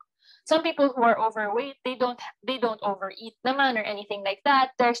they look. Some people who are overweight, they don't overeat naman or anything like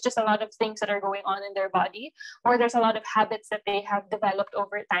that. There's just a lot of things that are going on in their body, or there's a lot of habits that they have developed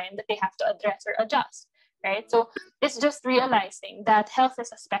over time that they have to address or adjust. Right? So it's just realizing that health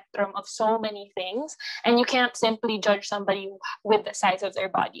is a spectrum of so many things, and you can't simply judge somebody with the size of their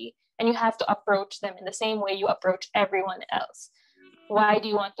body, and you have to approach them in the same way you approach everyone else. Why do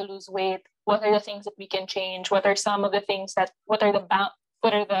you want to lose weight? What are the things that we can change? What are some of the things that what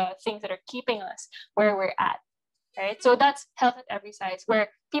are the things that are keeping us where we're at? Right? So that's health at every size, where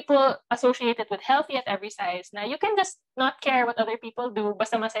people associate it with healthy at every size. Now you can just not care what other people do,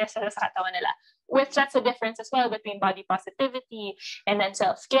 basta masaya sila sa katawan nila. Which that's a difference as well between body positivity and then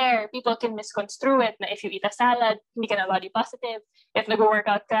self-care. People can misconstrue it na if you eat a salad, hindi ka na body positive. If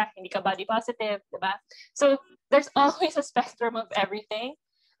nag-workout ka, hindi ka body positive, diba? So there's always a spectrum of everything.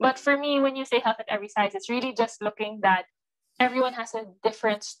 But for me, when you say health at every size, it's really just looking that everyone has a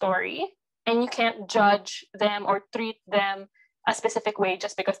different story, and you can't judge them or treat them a specific way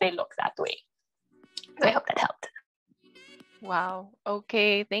just because they look that way. So I hope that helped. Wow.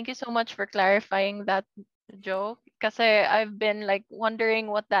 Okay. Thank you so much for clarifying that, Joe. Kasi I've been like wondering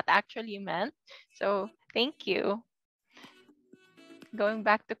what that actually meant. So thank you. Going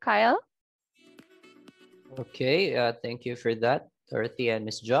back to Kyle. Okay, thank you for that, Dorothy and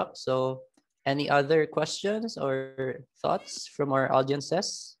Miss Jock. So any other questions or thoughts from our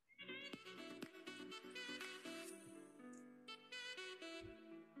audiences?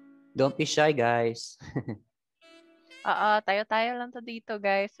 Don't be shy, guys. Tayo-tayo lang to dito,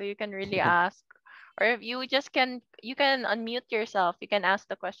 guys. So you can really ask. Or if you just you can unmute yourself. You can ask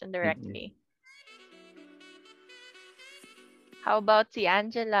the question directly. How about si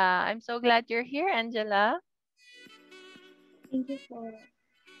Angela? I'm so glad you're here, Angela. Thank you po.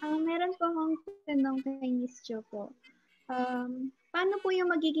 Meron po akong tanong kay Miss Jo po. Paano po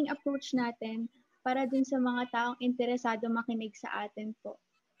yung magiging approach natin para dun sa mga taong interesado makinig sa atin po?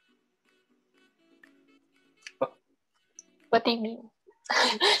 What do you mean?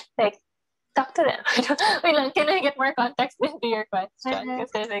 Like, talk to them. Wait lang, can I get more context into your question?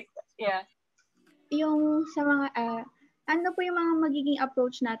 Kasi like, yeah. Yung sa mga, ano po yung mga magiging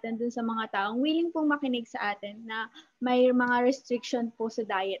approach natin dun sa mga taong willing pong makinig sa atin na may mga restriction po sa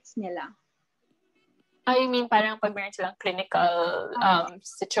diets nila? I mean, parang pag meron silang clinical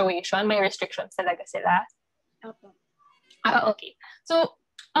situation, may restrictions talaga sila. Opo. Okay. So,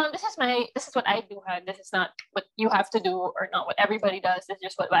 this is what I do. This is not what you have to do, or not what everybody does. This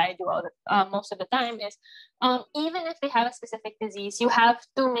is just what I do most of the time. Is even if they have a specific disease, you have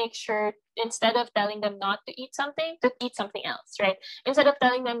to make sure, instead of telling them not to eat something, to eat something else, right? Instead of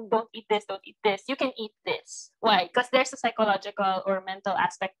telling them don't eat this, you can eat this. Why? Because there's a psychological or mental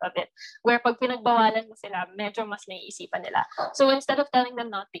aspect of it, where pag pinagbawalan mo sila, medyo mas naiisipan nila. So instead of telling them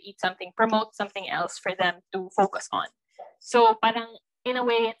not to eat something, promote something else for them to focus on. So parang, in a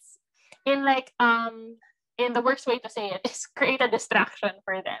way, it's in the worst way to say it is create a distraction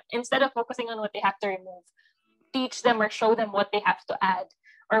for them. Instead of focusing on what they have to remove, teach them or show them what they have to add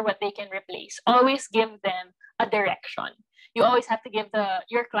or what they can replace. Always give them a direction. You always have to give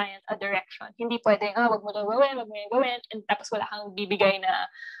your client a direction. Hindi pwedeng, wag mo gawin, and tapos wala kang bibigay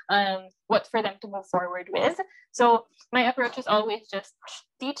na what for them to move forward with. So my approach is always just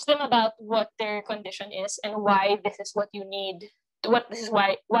teach them about what their condition is and why this is what you need. Why this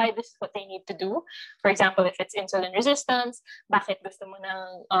is what they need to do. For example, if it's insulin resistance, bakit gusto mo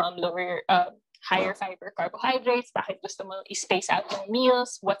ng higher fiber carbohydrates, bakit gusto mo i-space out your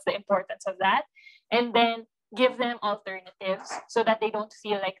meals, what's the importance of that, and then give them alternatives so that they don't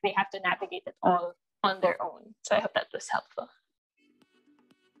feel like they have to navigate it all on their own. So I hope that was helpful.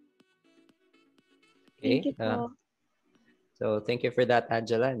 Okay. Thank you po. So thank you for that,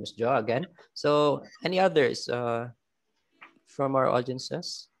 Angela and Ms. Jo again. So any others from our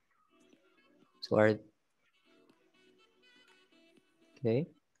audiences? Okay.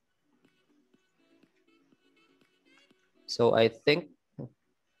 So I think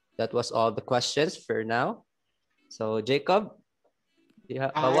that was all the questions for now. So Jacob,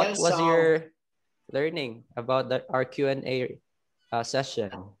 Hi, what was so your learning about our Q&A session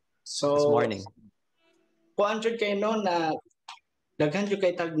this so morning? kuan jud kay no na daghan jud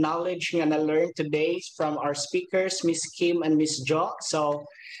kay tag knowledge nga na learn today from our speakers, Miss Kim and Miss Jo. So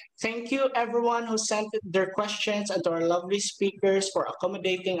thank you everyone who sent their questions and to our lovely speakers for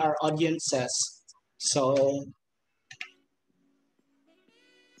accommodating our audiences. So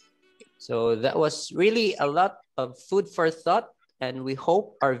So that was really a lot of food for thought, and we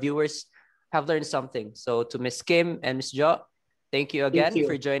hope our viewers have learned something. So to Miss Kim and Miss Jo, thank you thank again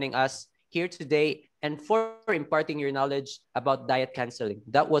for you. joining us here today and for imparting your knowledge about diet canceling.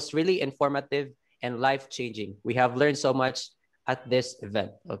 That was really informative and life-changing. We have learned so much at this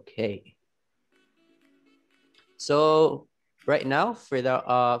event. Okay. So right now for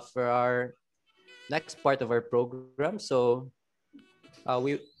our next part of our program, so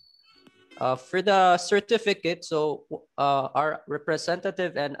we for the certificate, so our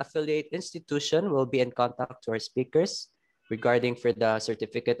representative and affiliate institution will be in contact to our speakers regarding for the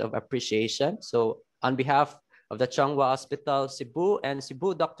certificate of appreciation. So on behalf of the Changhua Hospital, Cebu and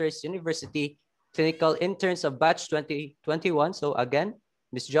Cebu Doctors University clinical interns of batch 2021. So again,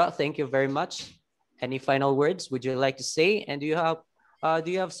 Ms. Jo, thank you very much. Any final words would you like to say? And do you have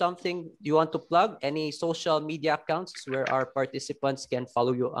something you want to plug? Any social media accounts where our participants can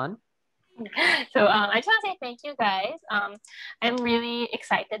follow you on? So I just want to say thank you guys. I'm really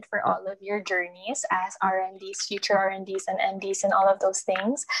excited for all of your journeys as RNDs, future RNDs and MDs and all of those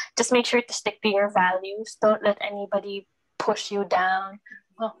things. Just make sure to stick to your values. Don't let anybody push you down.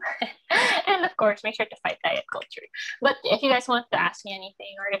 Well, and of course, make sure to fight diet culture. But if you guys want to ask me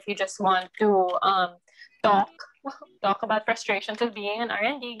anything, or if you just want to talk talk about frustrations of being an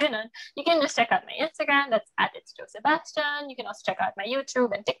RND, ganun, you can just check out my Instagram. That's at it's Joe Sebastian. You can also check out my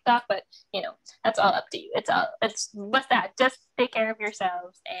YouTube and TikTok. But that's all up to you. It's what's that? Just take care of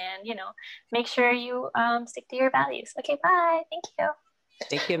yourselves, and make sure you stick to your values. Okay, bye. Thank you.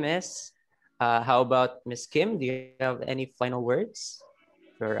 Thank you, Miss. How about Miss Kim? Do you have any final words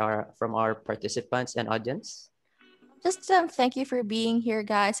from our participants and audience? Just thank you for being here,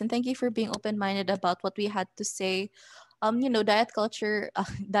 guys, and thank you for being open-minded about what we had to say. Diet culture,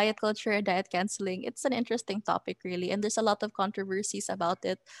 diet culture, and diet canceling. It's an interesting topic, really, and there's a lot of controversies about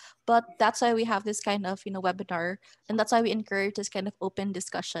it. But that's why we have this kind of webinar, and that's why we encourage this kind of open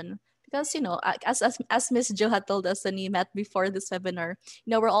discussion. Because as Miss Jo had told us when we met before this webinar,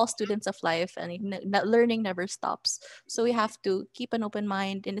 we're all students of life, and learning never stops. So we have to keep an open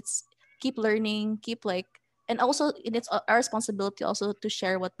mind, and it's keep learning, keep like and also it's our responsibility also to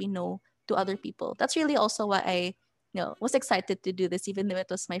share what we know to other people. That's really also why I was excited to do this, even though it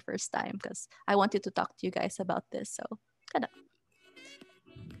was my first time, because I wanted to talk to you guys about this. So kind of.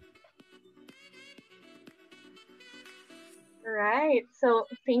 Right. So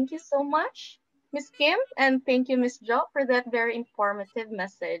thank you so much, Miss Kim, and thank you, Miss Jo, for that very informative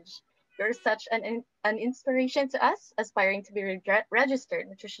message. You're such an inspiration to us aspiring to be registered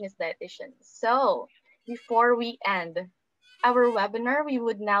nutritionist dietitian. So before we end our webinar, we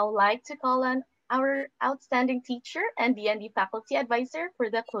would now like to call on our outstanding teacher and DND faculty advisor for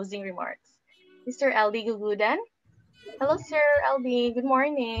the closing remarks. Mr. LD Gugudan. Hello, Sir LD. Good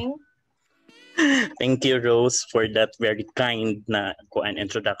morning. Thank you, Rose, for that very kind na kuan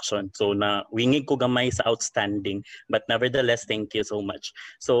introduction. So na wingig ko gamay sa outstanding, but nevertheless, thank you so much.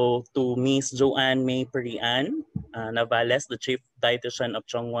 So to Miss Joanne May Perian Navales, the Chief Dietitian of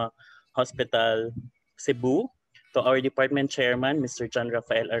Changhua Hospital, Cebu, to our department chairman, Mr. John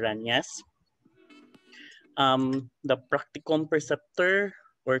Rafael Aranyas, the practicum preceptor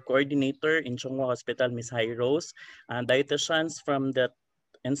or coordinator in Changhua Hospital, Ms. Rose, dietitians from the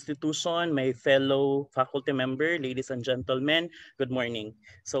institution, my fellow faculty member, ladies and gentlemen, good morning.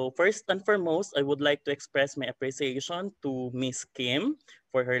 So first and foremost, I would like to express my appreciation to Ms. Kim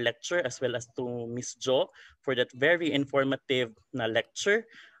for her lecture, as well as to Ms. Jo for that very informative lecture.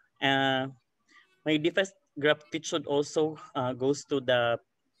 My deepest gratitude also goes to the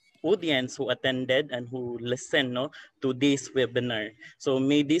audience who attended and who listened to this webinar. So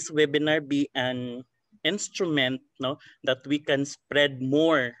may this webinar be an instrument that we can spread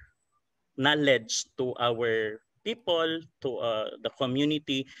more knowledge to our people, to the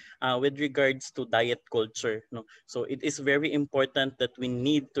community with regards to diet culture. So it is very important that we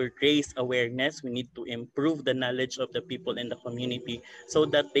need to raise awareness, we need to improve the knowledge of the people in the community so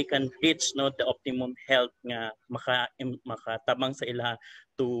that they can reach the optimum health nga makatabang sa ila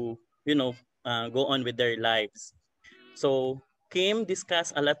to go on with their lives. So Kim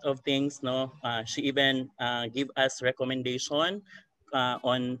discussed a lot of things. She even gave us recommendation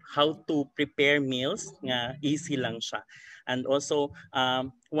on how to prepare meals nga easy lang siya. And also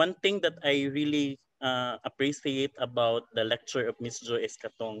one thing that I really appreciate about the lecture of Miss Jo is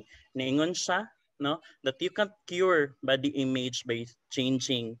katong niingon siya, no, that you can't cure body image by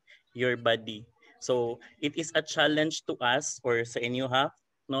changing your body. So it is a challenge to us or sa inyo ha,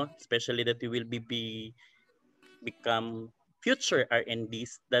 no, especially that you will become future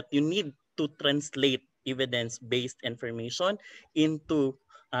RNDs, that you need to translate evidence-based information into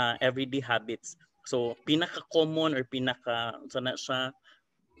everyday habits. So pinaka-common or sana siya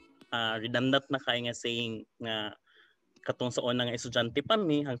redundant na kay nga saying nga katong sa una nga estudyante pa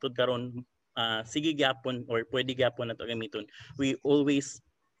mi hangtod karon sige gyapon or pwede gyapon nato gamiton. We always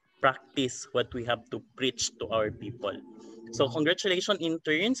practice what we have to preach to our people. So congratulations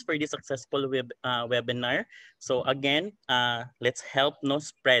interns for this successful webinar. So again, let's help no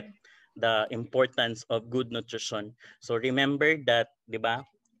spread the importance of good nutrition. So remember that, di ba,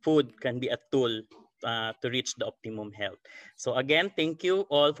 food can be a tool to reach the optimum health. So again, thank you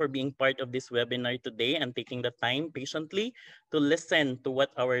all for being part of this webinar today and taking the time patiently to listen to what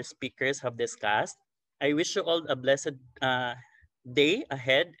our speakers have discussed. I wish you all a blessed day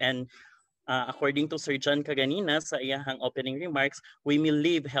ahead, and according to Sir John kaganina sa iyahang opening remarks, we will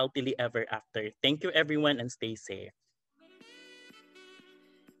live healthily ever after. Thank you everyone and stay safe.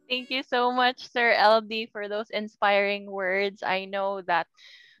 Thank you so much, Sir LD, for those inspiring words. I know that,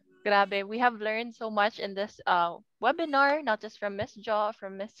 grabe, we have learned so much in this webinar, not just from Miss Jo,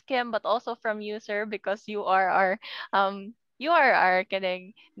 from Miss Kim, but also from you, sir, because you are our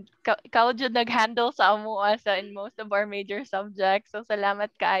kidding. Ikaw jud nag-handle sa amo sa in most of our major subjects. So salamat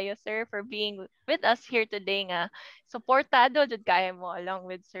kaayo, sir, for being with us here today nga. Suportado jud kaayo mo along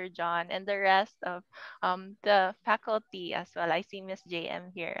with Sir John and the rest of the faculty as well. I see Miss JM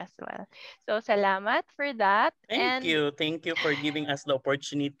here as well. So salamat for that. Thank And you. Thank you for giving us the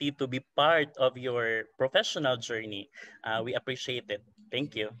opportunity to be part of your professional journey. We appreciate it.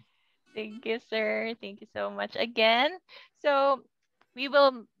 Thank you. thank you, sir. Thank you so much again. So we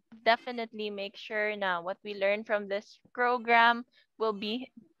will definitely make sure now what we learn from this program will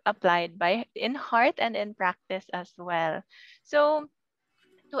be applied by in heart and in practice as well. So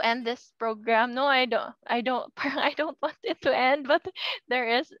to end this program, no, parang I don't want it to end, but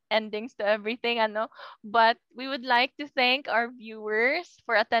there is endings to everything, ano. But we would like to thank our viewers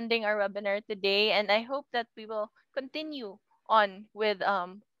for attending our webinar today, and I hope that we will continue on with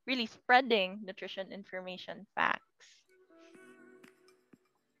really spreading nutrition information facts.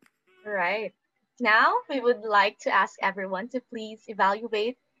 Right. Now, we would like to ask everyone to please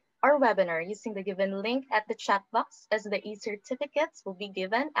evaluate our webinar using the given link at the chat box, as the e-certificates will be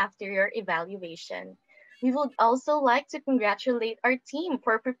given after your evaluation. We would also like to congratulate our team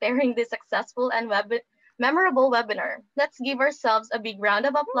for preparing this successful and memorable webinar. Let's give ourselves a big round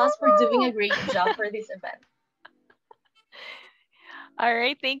of applause for doing a great job for this event. All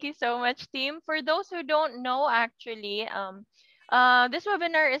right, thank you so much, team. For those who don't know, actually, this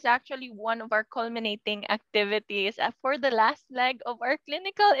webinar is actually one of our culminating activities for the last leg of our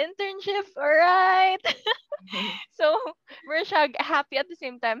clinical internship. All right. So we're happy at the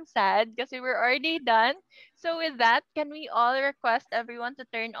same time sad because we were already done. So with that, can we all request everyone to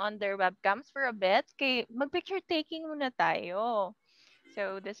turn on their webcams for a bit? Okay, mag-picture taking muna tayo.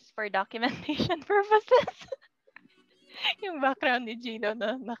 So this is for documentation purposes. Yung background ni Gino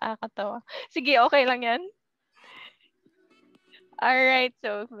na nakakatawa. Sige, okay lang yan. Alright,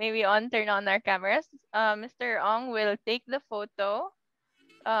 so maybe turn on our cameras. Mr. Ong will take the photo.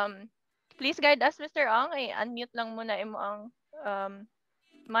 Please guide us, Mr. Ong. Ay, unmute lang muna imo ang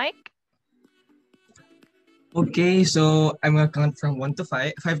mic. Okay, so I'm gonna count from 1 to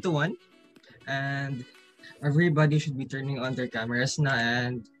 5, 5 to 1, and everybody should be turning on their cameras na,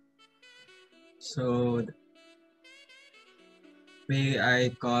 and so may I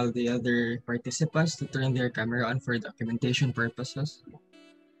call the other participants to turn their camera on for documentation purposes.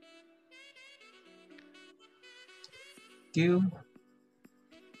 Thank you.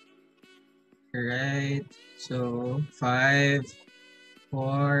 All right, so 5,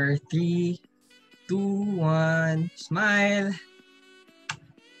 4, 3, 2, 1, smile.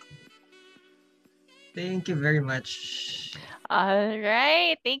 Thank you very much. All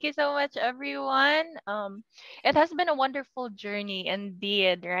right. Thank you so much, everyone. It has been a wonderful journey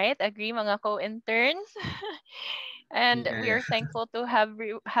indeed, right? Agree, mga co-interns? And we are thankful to have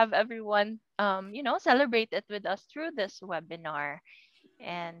everyone, celebrate it with us through this webinar.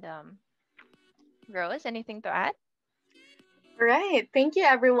 And Rose, anything to add? Right. Thank you,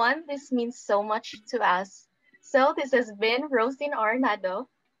 everyone. This means so much to us. So this has been Rosin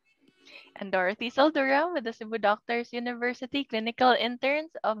Arnado. And Dorothy Saldura with the Cebu Doctors University Clinical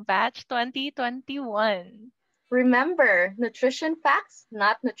Interns of Batch 2021. Remember, nutrition facts,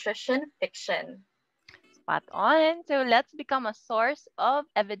 not nutrition fiction. Spot on. So let's become a source of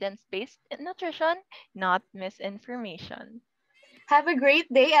evidence-based nutrition, not misinformation. Have a great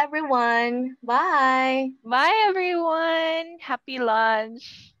day, everyone. Bye. Bye, everyone. Happy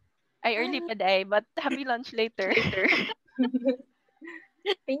lunch. I early pa day, but happy lunch later.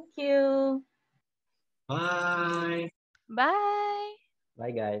 Thank you. Bye. Bye.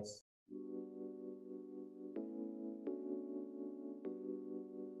 Bye, guys.